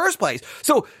me in the first place?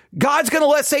 So God's going to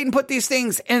let Satan put these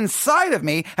things inside of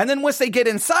me. And then once they get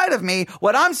inside of me,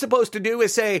 what I'm supposed to do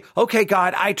is say, okay,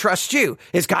 God, I trust you.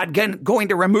 Is God going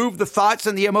to remove the thoughts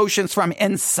and the emotions from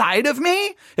inside of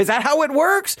me? Is that how it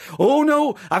works? Oh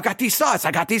no, I've got these thoughts.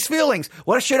 I got these feelings.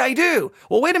 What should I do?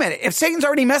 Well, wait a minute. If Satan's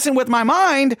already messing with my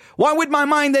mind, why would my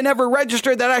mind then ever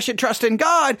register that I should trust in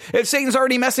God if Satan's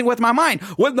already messing with my mind?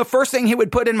 Wouldn't the first thing he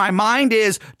would put in my mind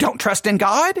is, don't trust in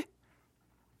God?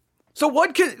 So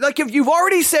if you've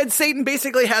already said Satan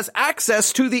basically has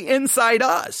access to the inside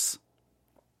us,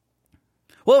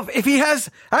 Well, if he has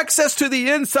access to the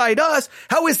inside us,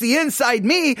 how is the inside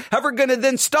me ever going to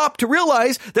then stop to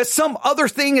realize that some other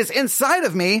thing is inside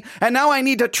of me and now I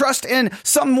need to trust in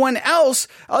someone else?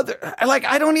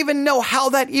 I don't even know how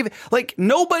that even,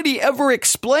 nobody ever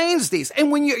explains these.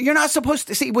 And when you're not supposed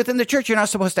to see within the church, you're not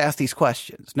supposed to ask these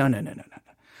questions. No.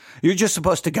 You're just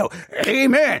supposed to go,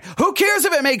 amen. Who cares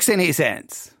if it makes any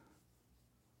sense?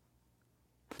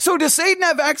 So does Satan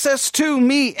have access to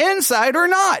me inside or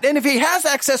not? And if he has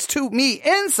access to me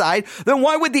inside, then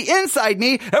why would the inside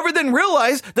me ever then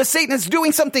realize that Satan is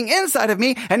doing something inside of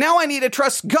me? And now I need to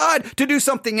trust God to do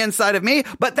something inside of me.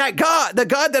 But that God, the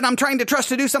God that I'm trying to trust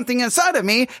to do something inside of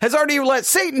me, has already let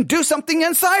Satan do something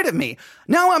inside of me.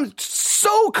 Now I'm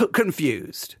so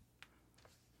confused.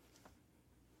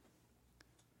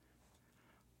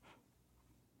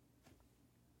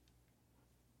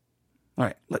 All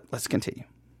right, let's continue.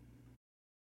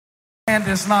 Hand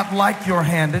is not like your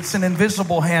hand. It's an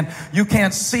invisible hand. You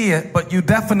can't see it, but you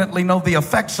definitely know the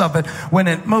effects of it when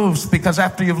it moves, because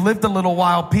after you've lived a little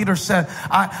while, Peter said,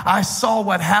 I saw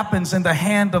what happens in the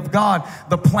hand of God,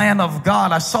 the plan of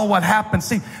God. I saw what happens.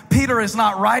 See, Peter is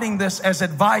not writing this as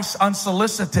advice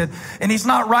unsolicited, and he's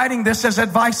not writing this as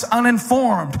advice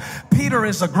uninformed. Peter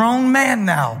is a grown man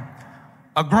now,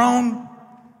 a grown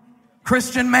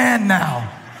Christian man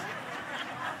now,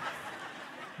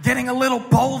 getting a little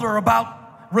bolder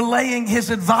about relaying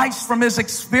his advice from his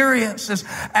experiences.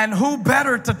 And who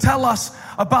better to tell us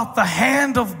about the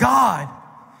hand of God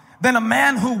than a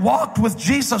man who walked with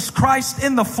Jesus Christ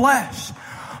in the flesh?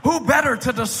 Who better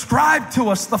to describe to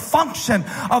us the function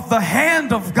of the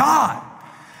hand of God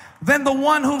than the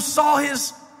one who saw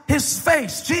his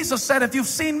face? Jesus said, if you've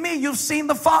seen me, you've seen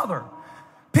the Father.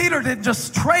 Peter didn't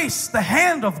just trace the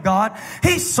hand of God,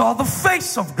 he saw the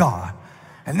face of God.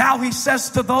 And now he says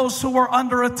to those who are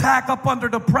under attack, up under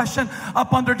depression,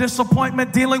 up under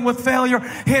disappointment, dealing with failure,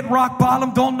 hit rock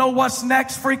bottom, don't know what's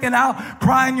next, freaking out,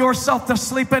 crying yourself to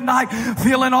sleep at night,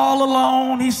 feeling all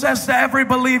alone. He says to every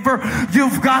believer,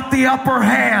 you've got the upper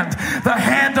hand. The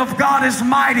hand of God is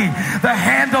mighty. The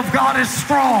hand of God is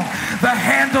strong. The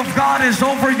hand of God is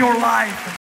over your life.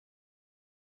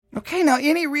 Okay, now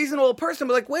any reasonable person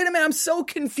will be like, wait a minute, I'm so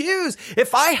confused.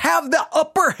 If I have the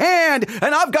upper hand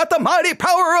and I've got the mighty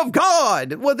power of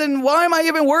God, well then why am I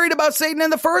even worried about Satan in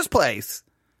the first place?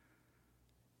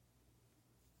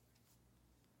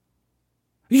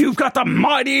 You've got the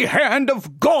mighty hand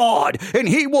of God and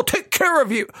he will take care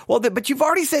of you. Well, but you've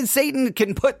already said Satan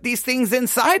can put these things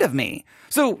inside of me.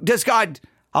 So does God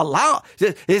allow,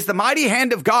 is the mighty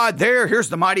hand of God there? Here's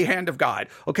the mighty hand of God.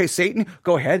 Okay, Satan,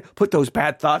 go ahead, put those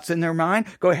bad thoughts in their mind.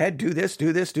 Go ahead, do this.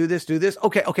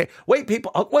 Okay. Wait,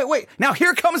 people. Oh, wait. Now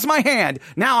here comes my hand.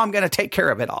 Now I'm going to take care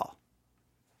of it all.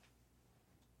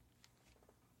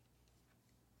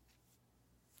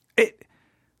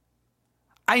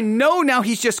 I know now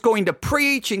he's just going to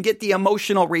preach and get the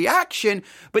emotional reaction,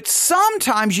 but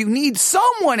sometimes you need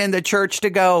someone in the church to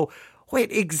go, wait,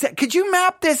 could you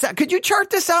map this out? Could you chart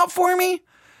this out for me?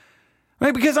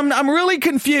 Right, because I'm really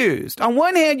confused. On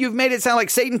one hand, you've made it sound like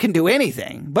Satan can do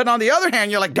anything. But on the other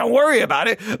hand, you're like, don't worry about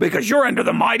it because you're under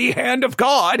the mighty hand of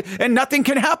God and nothing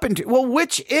can happen to you. Well,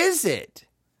 which is it?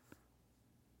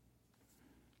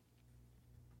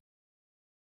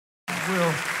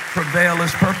 Will prevail,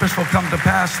 his purpose will come to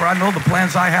pass. For I know the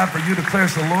plans I have for you,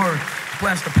 declares the Lord.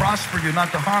 Plans to prosper you,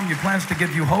 not to harm you. Plans to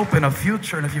give you hope in a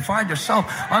future. And if you find yourself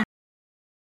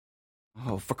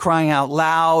Oh, for crying out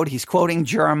loud, he's quoting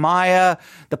Jeremiah,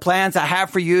 the plans I have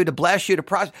for you to bless you, to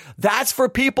prosper. That's for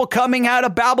people coming out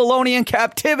of Babylonian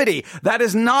captivity. That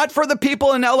is not for the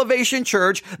people in Elevation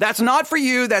Church. That's not for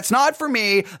you. That's not for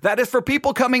me. That is for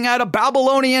people coming out of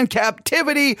Babylonian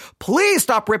captivity. Please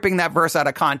stop ripping that verse out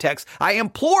of context. I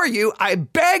implore you, I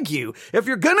beg you, if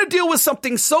you're going to deal with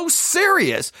something so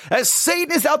serious as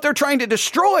Satan is out there trying to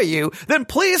destroy you, then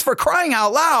please, for crying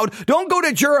out loud, don't go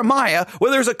to Jeremiah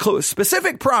where there's a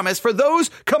specific promise for those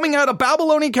coming out of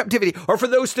Babylonian captivity or for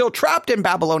those still trapped in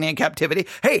Babylonian captivity.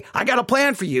 Hey, I got a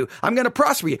plan for you. I'm going to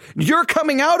prosper you. You're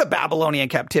coming out of Babylonian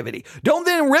captivity. Don't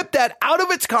then rip that out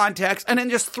of its context and then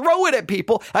just throw it at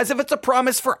people as if it's a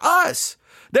promise for us.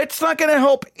 That's not going to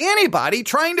help anybody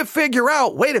trying to figure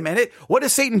out, wait a minute, what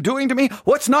is Satan doing to me?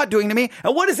 What's not doing to me?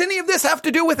 And what does any of this have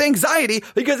to do with anxiety?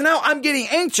 Because now I'm getting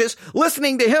anxious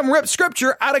listening to him rip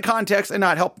scripture out of context and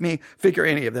not help me figure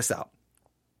any of this out.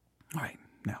 All right,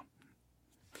 now,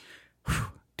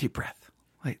 deep breath.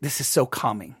 This is so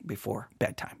calming before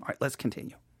bedtime. All right, let's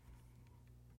continue.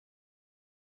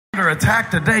 Under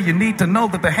attack today, you need to know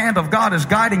that the hand of God is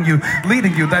guiding you,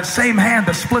 leading you. That same hand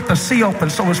that split the sea open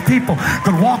so his people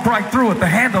could walk right through it. The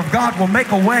hand of God will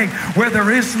make a way where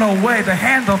there is no way. The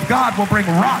hand of God will bring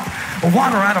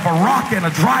water out of a rock in a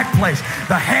dry place.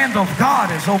 The hand of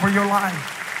God is over your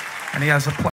life, and he has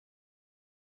a plan.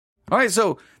 All right,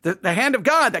 so the hand of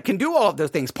God that can do all of those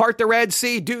things, part the Red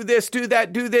Sea, do this, do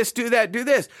that, do this, do that, do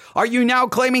this. Are you now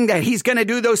claiming that he's going to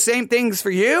do those same things for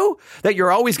you? That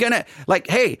you're always going to, like,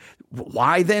 hey,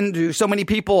 why then do so many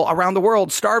people around the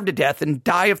world starve to death and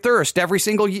die of thirst every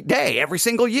single day, every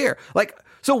single year? Like,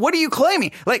 so what are you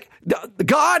claiming? Like,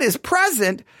 God is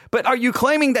present, but are you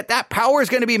claiming that that power is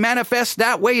going to be manifest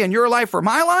that way in your life or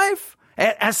my life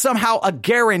as somehow a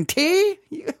guarantee?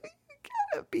 You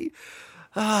gotta be...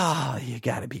 you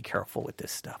got to be careful with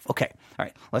this stuff. Okay. All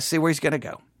right. Let's see where he's going to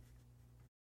go.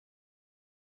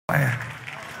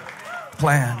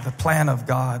 Plan. The plan of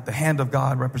God. The hand of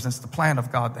God represents the plan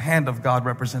of God. The hand of God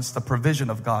represents the provision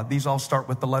of God. These all start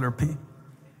with the letter P,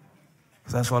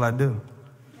 because that's what I do.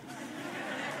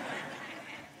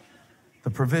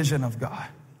 The provision of God.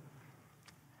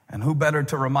 And who better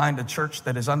to remind a church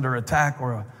that is under attack,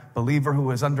 or a believer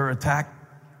who is under attack,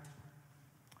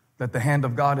 that the hand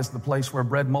of God is the place where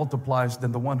bread multiplies,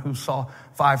 than the one who saw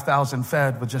 5,000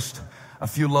 fed with just a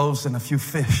few loaves and a few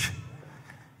fish.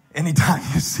 Anytime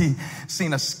you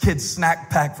seen a kid's snack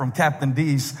pack from Captain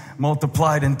D's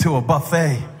multiplied into a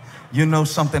buffet, you know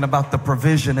something about the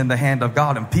provision in the hand of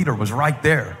God. And Peter was right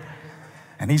there.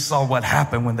 And he saw what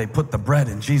happened when they put the bread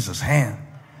in Jesus' hand.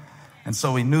 And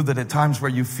so he knew that at times where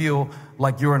you feel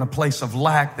like you're in a place of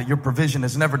lack, that your provision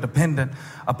is never dependent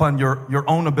upon your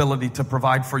own ability to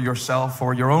provide for yourself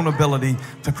or your own ability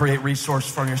to create resource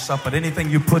for yourself. But anything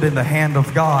you put in the hand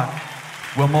of God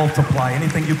will multiply.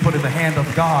 Anything you put in the hand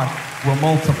of God will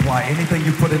multiply. Anything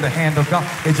you put in the hand of God,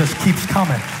 it just keeps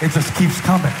coming. It just keeps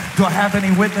coming. Do I have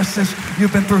any witnesses?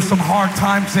 You've been through some hard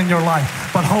times in your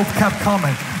life, but hope kept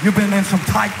coming. You've been in some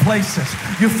tight places.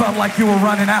 You felt like you were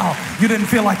running out. You didn't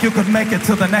feel like you could make it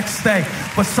to the next day.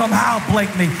 But somehow,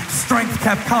 Blakeney, strength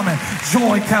kept coming.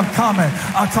 Joy kept coming.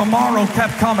 Tomorrow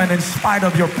kept coming in spite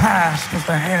of your past, because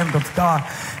the hand of God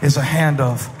is a hand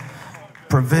of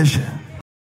provision.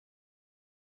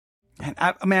 And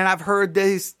I've heard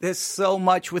this so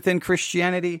much within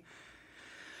Christianity.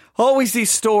 Always these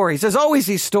stories. There's always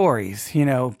these stories, you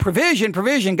know, provision.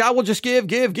 God will just give.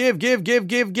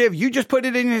 You just put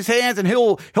it in his hands and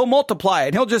he'll multiply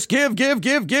it. He'll just give.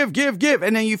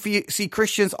 And then you see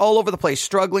Christians all over the place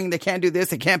struggling. They can't do this.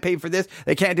 They can't pay for this.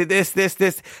 They can't do this.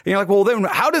 And you're like, well, then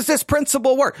how does this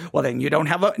principle work? Well, then you don't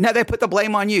have now they put the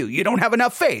blame on you. You don't have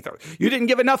enough faith, or you didn't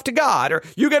give enough to God, or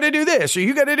you got to do this, or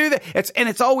you got to do that.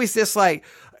 It's always this like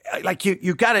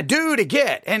you got to do to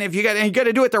get, and if you got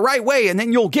to do it the right way, and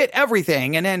then you'll get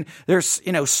everything. And then there's,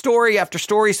 story after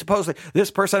story. Supposedly this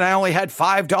person, I only had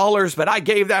 $5, but I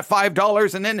gave that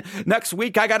 $5. And then next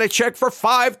week I got a check for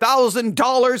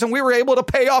 $5,000 and we were able to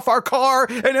pay off our car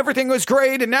and everything was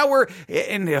great. And now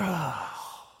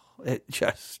it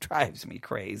just drives me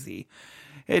crazy.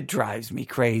 It drives me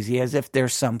crazy, as if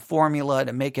there's some formula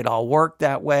to make it all work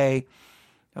that way.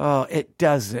 Oh, it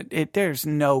doesn't. There's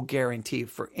no guarantee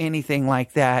for anything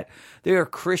like that. There are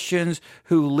Christians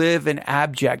who live in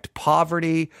abject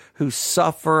poverty, who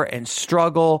suffer and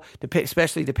struggle,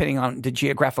 especially depending on the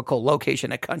geographical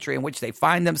location, a country in which they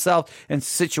find themselves, and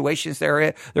situations they're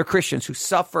in. They're Christians who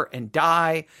suffer and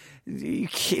die.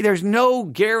 There's no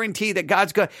guarantee that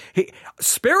God's going to...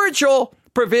 Spiritual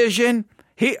provision...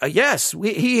 He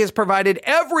has provided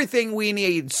everything we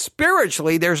need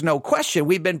spiritually. There's no question.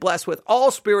 We've been blessed with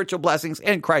all spiritual blessings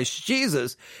in Christ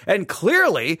Jesus. And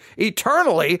clearly,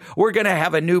 eternally, we're going to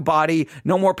have a new body,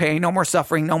 no more pain, no more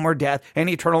suffering, no more death,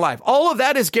 and eternal life. All of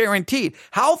that is guaranteed.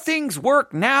 How things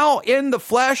work now in the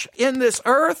flesh, in this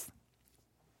earth,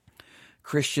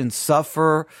 Christians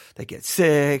suffer, they get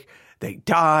sick, they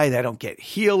die, they don't get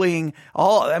healing.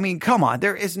 Come on.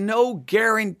 There is no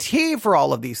guarantee for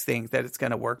all of these things that it's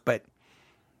going to work. But,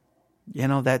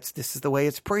 this is the way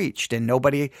it's preached. And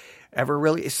nobody ever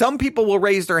really... Some people will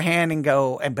raise their hand and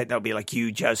go, but they'll be like,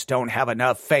 you just don't have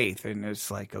enough faith. And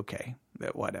it's like, okay,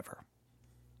 whatever.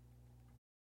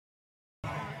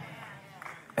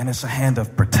 And it's a hand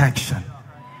of protection.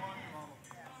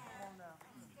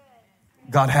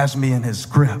 God has me in his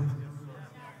grip.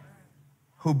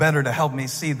 Who better to help me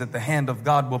see that the hand of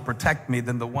God will protect me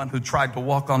than the one who tried to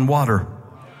walk on water?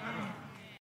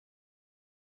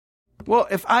 Well,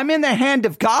 if I'm in the hand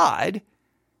of God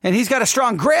and he's got a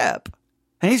strong grip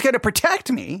and he's going to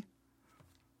protect me,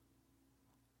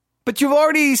 but you've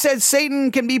already said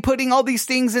Satan can be putting all these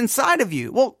things inside of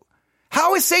you. Well,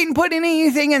 How is Satan putting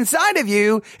anything inside of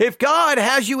you if God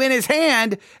has you in his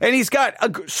hand and he's got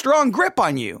a strong grip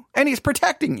on you and he's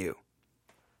protecting you?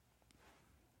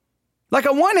 Like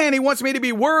on one hand, he wants me to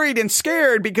be worried and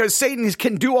scared because Satan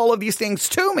can do all of these things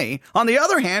to me. On the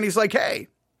other hand, he's like, hey,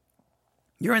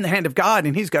 you're in the hand of God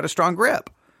and he's got a strong grip.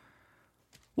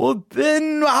 Well,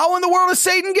 then how in the world is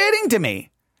Satan getting to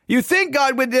me? You think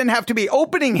God would then have to be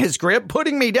opening his grip,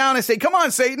 putting me down and say, come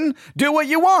on, Satan, do what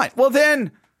you want. Well,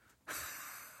 then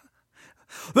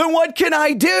what can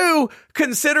I do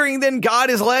considering then God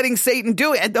is letting Satan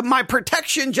do it? And my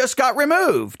protection just got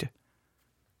removed.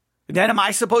 Then am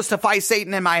I supposed to fight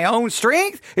Satan in my own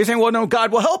strength? You're saying, well, no,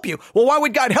 God will help you. Well, why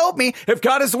would God help me if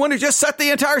God is the one who just set the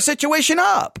entire situation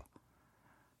up?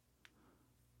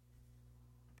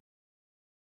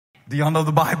 Do y'all know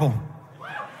the Bible?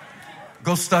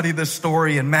 Go study this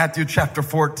story in Matthew chapter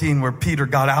 14 where Peter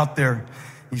got out there.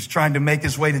 He's trying to make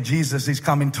his way to Jesus. He's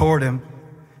coming toward him.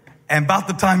 And about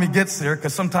the time he gets there,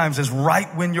 because sometimes it's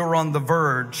right when you're on the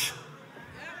verge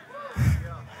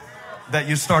that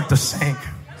you start to sink.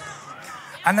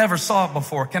 I never saw it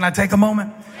before. Can I take a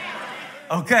moment?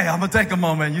 Okay, I'm going to take a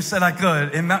moment. You said I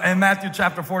could. In Matthew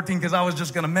chapter 14, because I was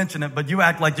just going to mention it, but you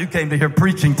act like you came to hear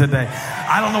preaching today.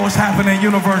 I don't know what's happening in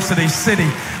University City,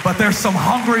 but there's some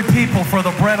hungry people for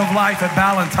the bread of life at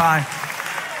Valentine.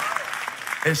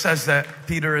 It says that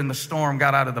Peter in the storm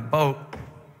got out of the boat,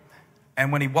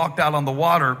 and when he walked out on the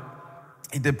water,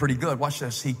 he did pretty good. Watch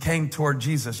this. He came toward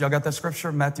Jesus. Y'all got that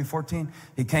scripture, Matthew 14?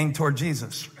 He came toward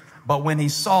Jesus. But when he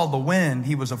saw the wind,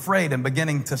 he was afraid and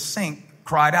beginning to sink,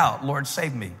 cried out, Lord,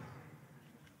 save me.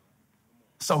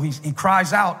 So he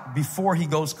cries out before he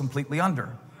goes completely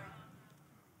under.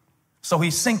 So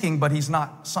he's sinking, but he's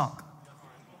not sunk.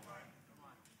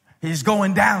 He's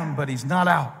going down, but he's not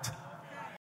out.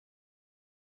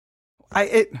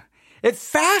 It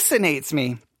fascinates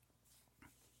me.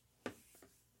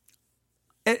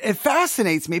 It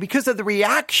fascinates me because of the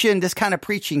reaction this kind of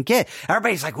preaching get.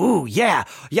 Everybody's like, ooh, yeah,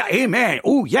 amen,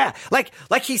 ooh, yeah. Like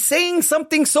he's saying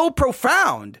something so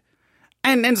profound.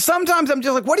 And sometimes I'm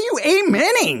just like, what are you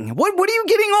amening? What are you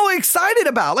getting all excited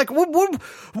about? Like,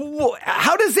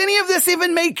 how does any of this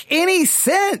even make any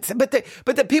sense? But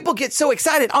the people get so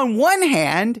excited. On one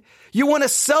hand, you want to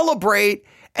celebrate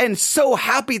and so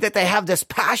happy that they have this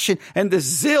passion and this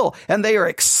zeal and they are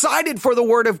excited for the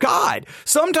word of God.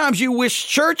 Sometimes you wish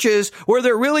churches where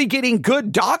they're really getting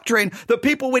good doctrine, the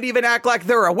people would even act like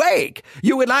they're awake.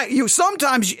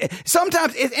 Sometimes,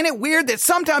 isn't it weird that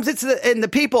sometimes it's the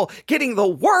people getting the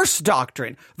worst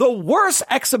doctrine, the worst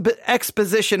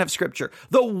exposition of scripture,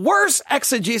 the worst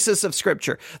exegesis of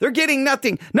scripture. They're getting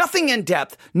nothing in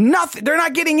depth, nothing. They're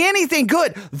not getting anything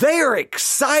good. They are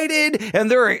excited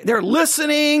and they're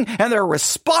listening and they're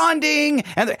responding.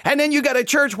 And then you got a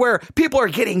church where people are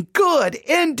getting good,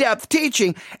 in-depth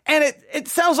teaching. And it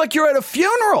sounds like you're at a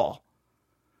funeral.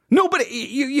 Nobody,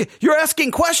 you're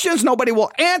asking questions. Nobody will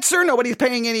answer. Nobody's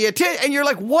paying any attention. And you're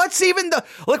like, what's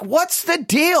the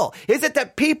deal? Is it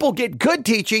that people get good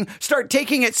teaching, start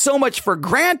taking it so much for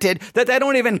granted that they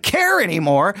don't even care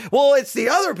anymore? Well, it's the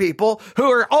other people who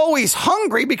are always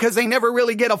hungry because they never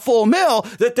really get a full meal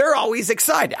that they're always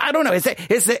excited. I don't know. Is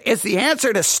the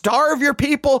answer to starve your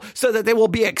people so that they will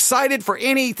be excited for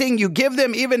anything you give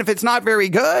them, even if it's not very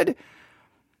good?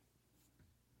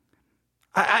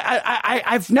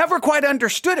 I've never quite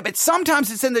understood it, but sometimes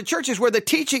it's in the churches where the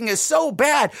teaching is so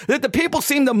bad that the people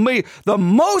seem to be the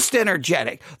most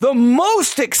energetic, the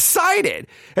most excited.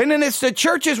 And then it's the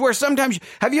churches where sometimes,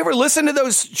 have you ever listened to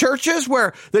those churches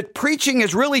where the preaching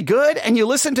is really good and you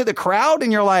listen to the crowd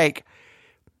and you're like,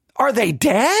 are they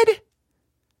dead?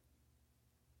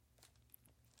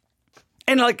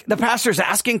 And like the pastor's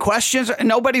asking questions and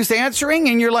nobody's answering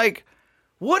and you're like,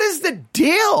 what is the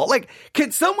deal? Like,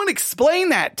 can someone explain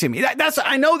that to me?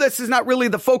 I know this is not really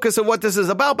the focus of what this is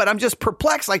about, but I'm just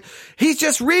perplexed. Like, he's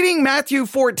just reading Matthew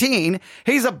 14.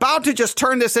 He's about to just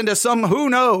turn this into some who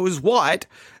knows what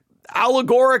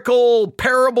allegorical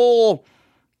parable.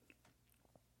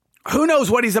 Who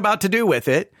knows what he's about to do with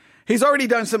it? He's already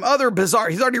done some other bizarre.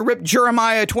 He's already ripped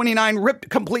Jeremiah 29, ripped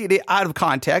completely out of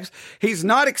context. He's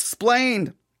not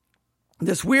explained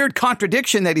this weird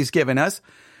contradiction that he's given us.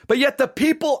 But yet the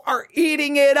people are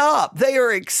eating it up. They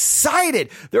are excited.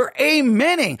 They're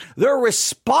amening. They're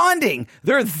responding.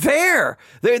 They're there.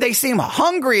 They seem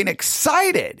hungry and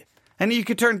excited. And you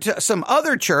could turn to some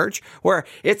other church where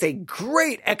it's a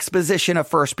great exposition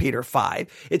of 1 Peter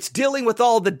 5. It's dealing with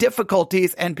all the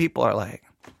difficulties and people are like,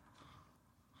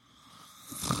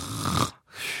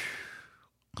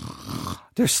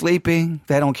 they're sleeping.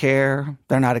 They don't care.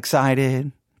 They're not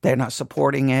excited. They're not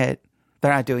supporting it.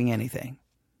 They're not doing anything.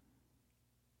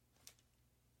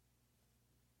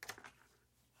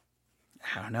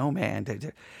 I don't know, man.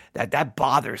 That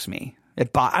bothers me.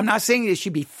 I'm not saying it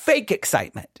should be fake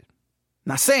excitement.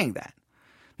 I'm not saying that.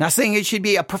 I'm not saying it should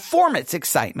be a performance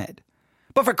excitement.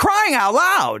 But for crying out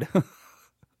loud,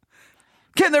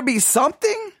 can there be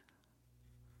something?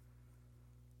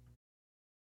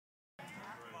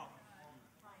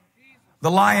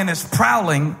 The lion is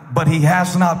prowling, but he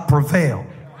has not prevailed.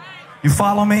 You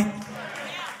follow me?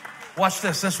 Watch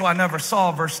this. This is what I never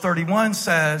saw. Verse 31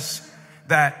 says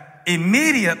that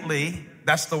immediately,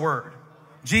 that's the word,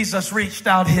 Jesus reached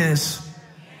out his,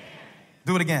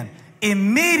 do it again.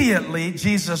 Immediately,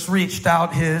 Jesus reached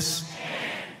out his,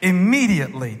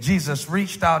 immediately, Jesus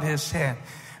reached out his hand.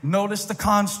 Notice the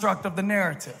construct of the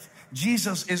narrative.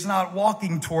 Jesus is not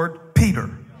walking toward Peter.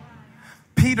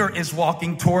 Peter is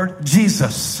walking toward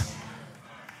Jesus.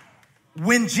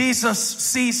 When Jesus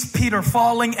sees Peter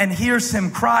falling and hears him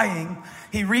crying,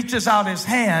 he reaches out his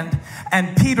hand,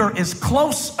 and Peter is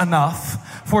close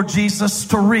enough for Jesus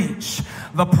to reach.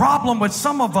 The problem with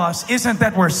some of us isn't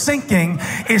that we're sinking,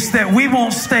 it's that we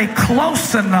won't stay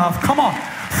close enough, come on,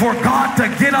 for God to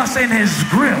get us in his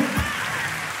grip.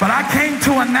 But I came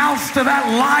to announce to that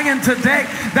lion today,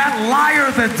 that liar,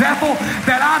 the devil,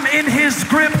 that I'm in his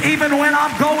grip even when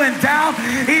I'm going down,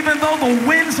 even though the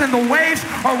winds and the waves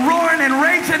are roaring and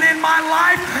raging in my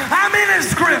life, I'm in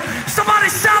his grip. Somebody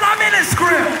shout, I'm in his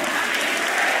grip.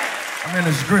 I'm in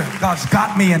his grip. God's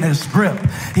got me in his grip.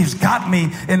 He's got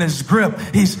me in his grip.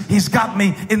 He's got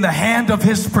me in the hand of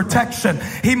his protection.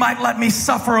 He might let me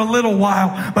suffer a little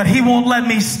while, but he won't let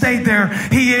me stay there.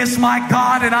 He is my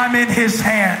God, and I'm in his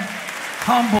hand.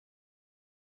 Humble.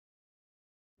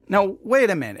 Now, wait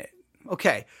a minute.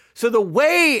 Okay. So the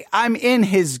way I'm in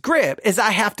his grip is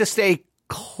I have to stay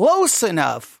close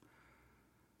enough.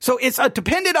 So it's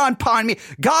dependent upon me.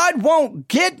 God won't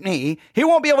get me. He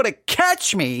won't be able to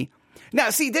catch me. Now,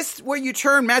 see, this is where you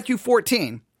turn Matthew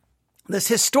 14, this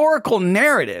historical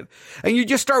narrative, and you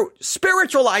just start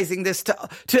spiritualizing this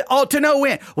to no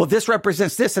end. Well, this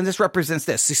represents this and this represents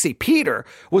this. You see, Peter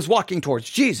was walking towards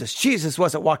Jesus. Jesus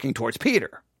wasn't walking towards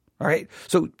Peter. All right.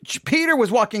 So Peter was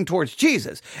walking towards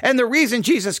Jesus. And the reason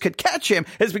Jesus could catch him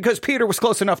is because Peter was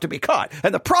close enough to be caught.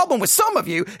 And the problem with some of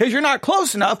you is you're not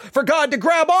close enough for God to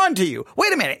grab onto you.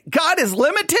 Wait a minute. God is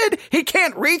limited? He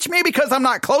can't reach me because I'm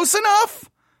not close enough?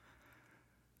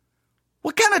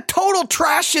 What kind of total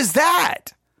trash is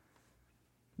that?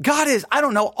 God is, I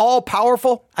don't know, all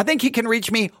powerful. I think he can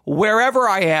reach me wherever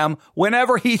I am,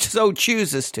 whenever he so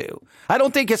chooses to. I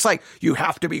don't think it's like you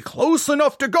have to be close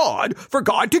enough to God for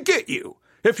God to get you.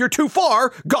 If you're too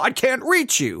far, God can't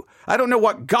reach you. I don't know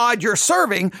what God you're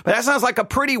serving, but that sounds like a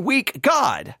pretty weak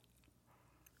God.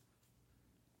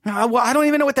 Well, I don't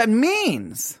even know what that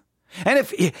means. And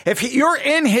if you're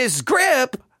in his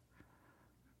grip,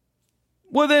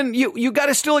 well, then you got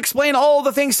to still explain all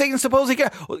the things Satan supposedly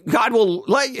can. God will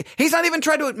he's not even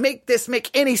trying to make this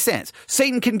make any sense.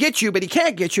 Satan can get you, but he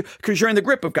can't get you because you're in the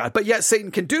grip of God. But yet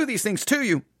Satan can do these things to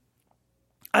you.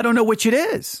 I don't know which it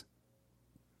is.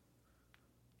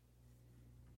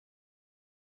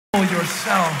 Pull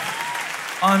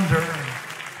yourself under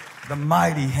the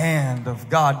mighty hand of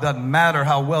God. Doesn't matter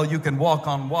how well you can walk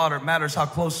on water. It matters how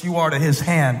close you are to his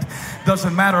hand.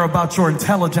 Doesn't matter about your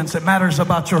intelligence. It matters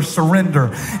about your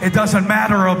surrender. It doesn't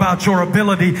matter about your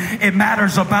ability. It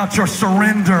matters about your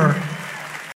surrender.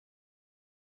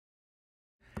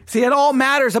 See, it all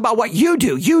matters about what you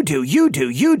do,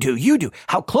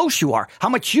 how close you are, how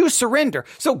much you surrender.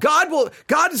 So God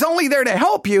is only there to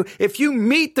help you if you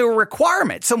meet the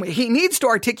requirements. So he needs to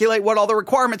articulate what all the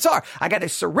requirements are. I got to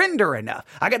surrender enough.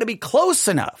 I got to be close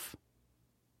enough.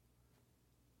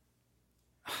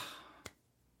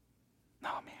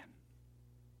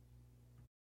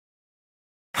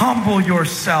 Humble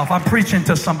yourself. I'm preaching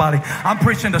to somebody. I'm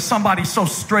preaching to somebody so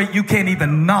straight you can't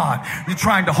even nod. You're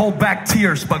trying to hold back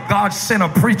tears, but God sent a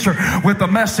preacher with a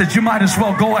message. You might as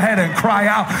well go ahead and cry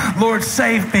out, Lord,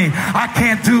 save me. I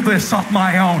can't do this on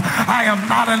my own. I am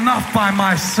not enough by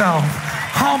myself.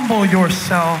 Humble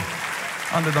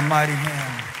yourself under the mighty hand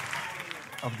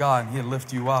of God. He'll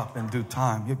lift you up in due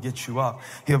time. He'll get you up.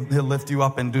 He'll lift you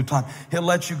up in due time. He'll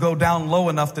let you go down low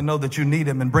enough to know that you need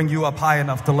him and bring you up high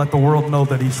enough to let the world know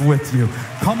that he's with you.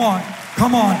 Come on,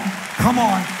 come on, come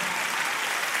on.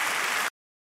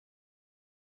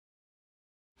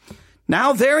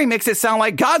 Now there he makes it sound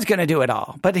like God's going to do it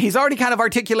all, but he's already kind of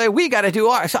articulated, we got to do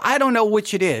ours. So I don't know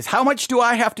which it is. How much do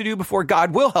I have to do before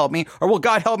God will help me, or will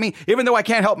God help me even though I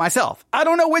can't help myself? I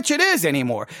don't know which it is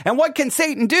anymore. And what can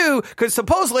Satan do? Because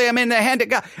supposedly I'm in the hand of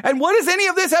God. And what does any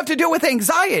of this have to do with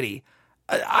anxiety?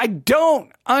 I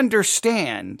don't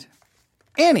understand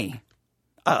any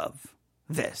of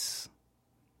this.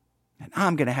 And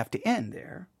I'm going to have to end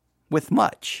there with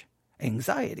much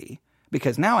anxiety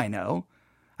because now I know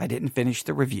I didn't finish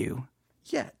the review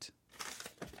yet.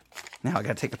 Now I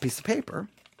got to take a piece of paper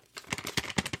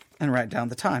and write down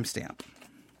the timestamp.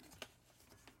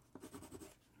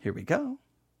 Here we go.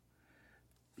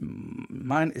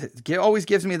 It always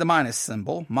gives me the minus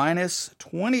symbol. Minus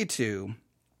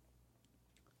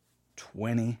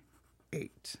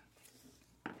 22:28.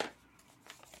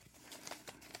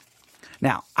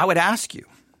 Now, I would ask you.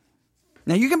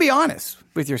 Now, you can be honest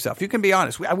with yourself. You can be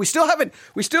honest. We still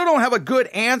don't have a good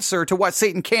answer to what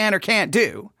Satan can or can't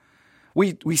do.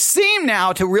 We seem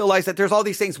now to realize that there's all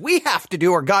these things we have to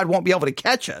do or God won't be able to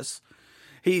catch us.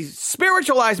 He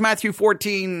spiritualized Matthew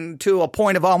 14 to a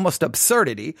point of almost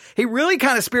absurdity. He really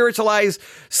kind of spiritualized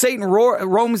Satan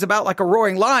roams about like a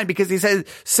roaring lion because he says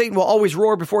Satan will always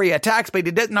roar before he attacks, but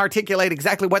he didn't articulate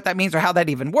exactly what that means or how that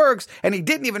even works. And he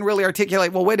didn't even really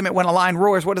articulate, well, wait a minute, when a lion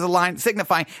roars, what is a lion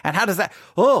signifying? And how does that?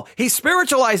 Oh, he's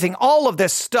spiritualizing all of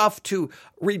this stuff to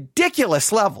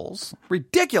ridiculous levels. But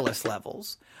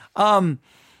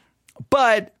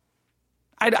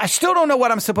I still don't know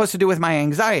what I'm supposed to do with my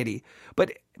anxiety.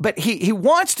 But he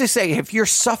wants to say, if you're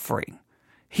suffering,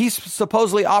 he's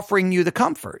supposedly offering you the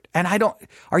comfort. And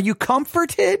are you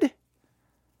comforted?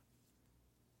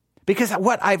 Because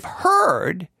what I've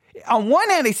heard, on one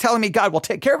hand, he's telling me God will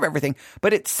take care of everything,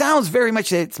 but it sounds very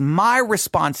much that it's my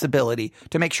responsibility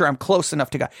to make sure I'm close enough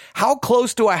to God. How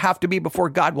close do I have to be before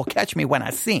God will catch me when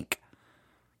I sink?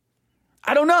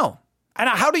 I don't know. And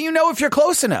how do you know if you're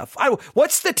close enough?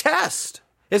 What's the test?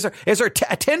 Is there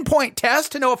a 10-point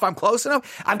test to know if I'm close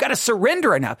enough? I've got to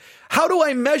surrender enough. How do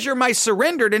I measure my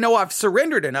surrender to know I've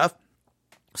surrendered enough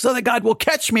so that God will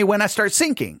catch me when I start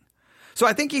sinking? So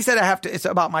I think he said it's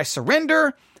about my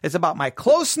surrender. It's about my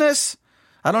closeness.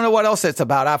 I don't know what else it's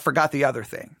about. I forgot the other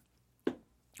thing.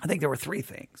 I think there were 3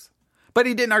 things, but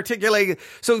he didn't articulate.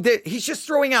 So he's just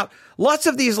throwing out lots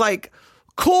of these like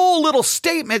cool little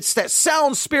statements that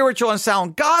sound spiritual and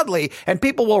sound godly, and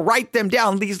people will write them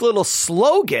down, these little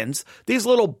slogans, these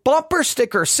little bumper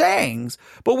sticker sayings.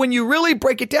 But when you really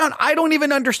break it down, I don't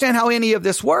even understand how any of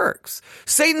this works.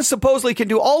 Satan supposedly can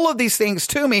do all of these things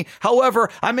to me. However,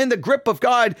 I'm in the grip of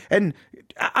God and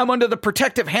I'm under the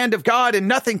protective hand of God and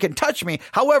nothing can touch me.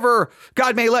 However,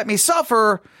 God may let me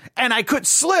suffer and I could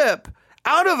slip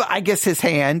out of, I guess, his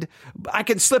hand. I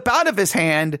can slip out of his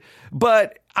hand,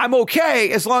 but I'm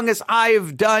okay as long as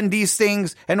I've done these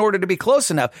things in order to be close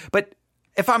enough. But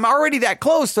if I'm already that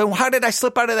close, then how did I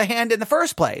slip out of the hand in the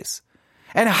first place?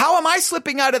 And how am I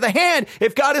slipping out of the hand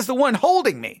if God is the one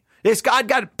holding me? Has God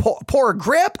got poor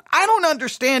grip? I don't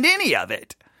understand any of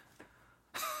it.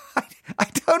 I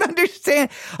don't understand.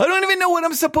 I don't even know what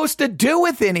I'm supposed to do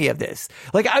with any of this.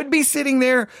 Like I'd be sitting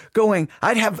there going,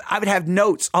 I would have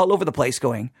notes all over the place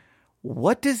going,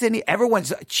 what does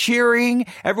everyone's cheering,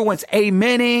 everyone's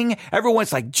amening,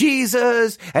 everyone's like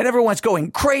Jesus, and everyone's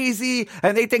going crazy,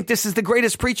 and they think this is the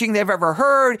greatest preaching they've ever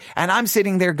heard. And I'm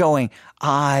sitting there going,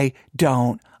 I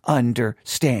don't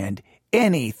understand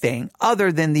anything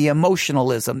other than the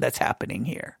emotionalism that's happening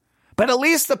here. But at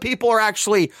least the people are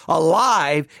actually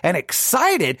alive and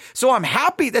excited. So I'm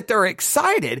happy that they're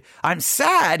excited. I'm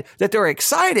sad that they're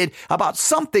excited about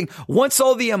something once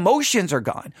all the emotions are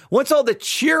gone, once all the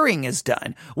cheering is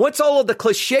done, once all of the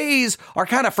cliches are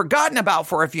kind of forgotten about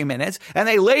for a few minutes, and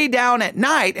they lay down at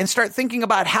night and start thinking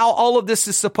about how all of this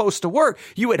is supposed to work.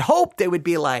 You would hope they would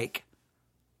be like,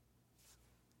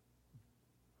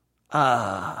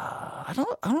 I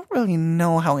don't really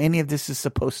know how any of this is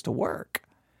supposed to work.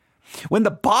 When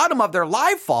the bottom of their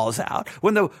life falls out,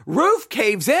 when the roof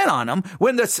caves in on them,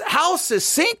 when the house is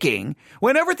sinking,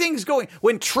 when everything's going,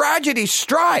 when tragedy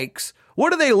strikes,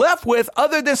 what are they left with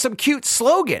other than some cute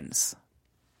slogans?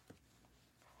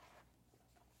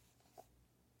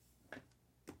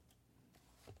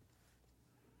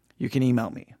 You can email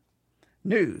me,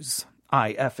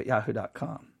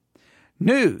 newsif@yahoo.com.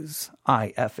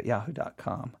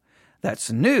 newsif@yahoo.com.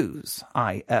 That's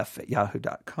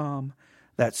newsif@yahoo.com.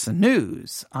 That's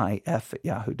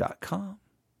newsif@yahoo.com.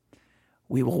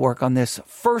 We will work on this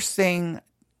first thing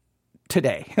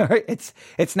today.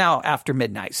 It's now after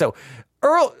midnight. So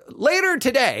later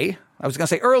today, I was going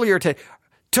to say earlier today,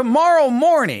 tomorrow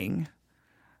morning,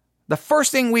 the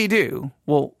first thing we do,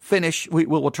 we'll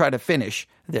try to finish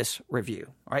this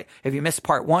review. All right. If you missed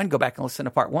part 1, go back and listen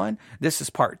to part 1. This is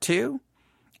part 2.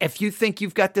 If you think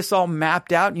you've got this all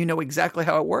mapped out and you know exactly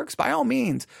how it works, by all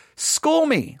means, school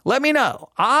me. Let me know.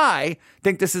 I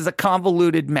think this is a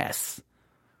convoluted mess.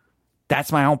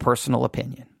 That's my own personal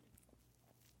opinion.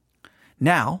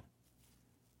 Now,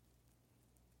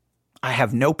 I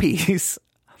have no peace.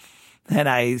 And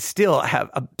I still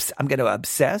I'm going to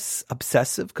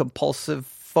obsessive compulsive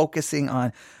focusing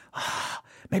on,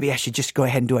 maybe I should just go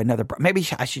ahead and do another. Maybe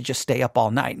I should just stay up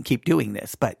all night and keep doing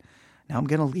this. But now I'm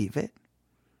going to leave it.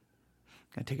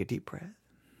 I'm going to take a deep breath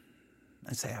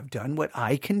and say, I've done what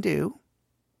I can do.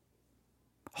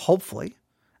 Hopefully,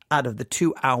 out of the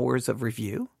 2 hours of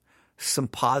review, some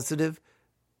positive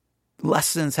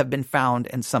lessons have been found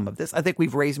in some of this. I think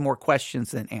we've raised more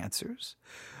questions than answers.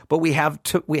 But we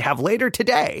have later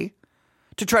today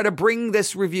to try to bring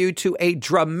this review to a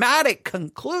dramatic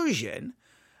conclusion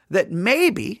that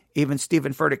maybe even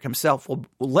Stephen Furtick himself will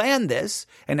land this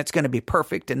and it's going to be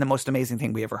perfect and the most amazing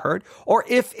thing we ever heard. Or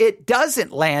if it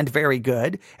doesn't land very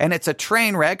good and it's a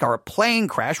train wreck or a plane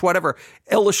crash, whatever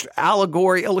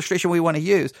illustration we want to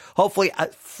use, hopefully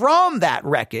from that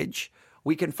wreckage,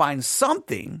 we can find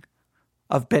something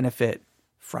of benefit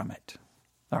from it.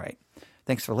 All right.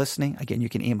 Thanks for listening. Again, you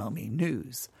can email me,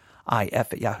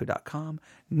 newsif@yahoo.com,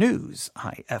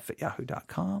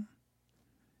 newsif@yahoo.com.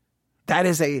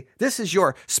 This is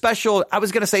your special, I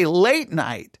was going to say late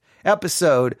night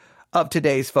episode of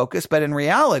today's Focus, but in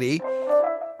reality,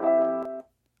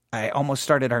 I almost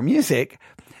started our music.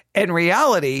 In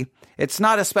reality, it's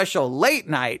not a special late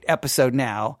night episode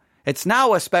now. It's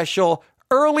now a special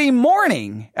early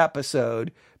morning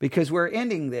episode because we're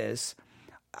ending this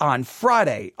on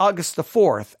Friday, August the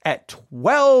 4th at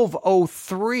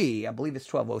 12:03. I believe it's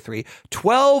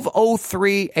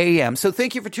 12:03 a.m. So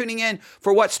thank you for tuning in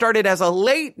for what started as a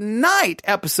late night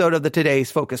episode of the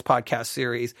Today's Focus podcast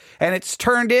series. And it's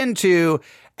turned into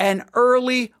an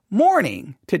early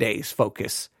morning Today's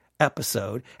Focus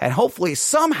episode. And hopefully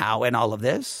somehow in all of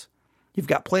this, you've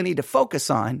got plenty to focus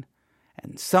on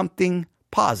and something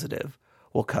positive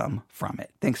will come from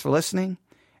it. Thanks for listening.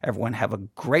 Everyone have a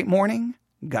great morning.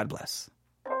 God bless.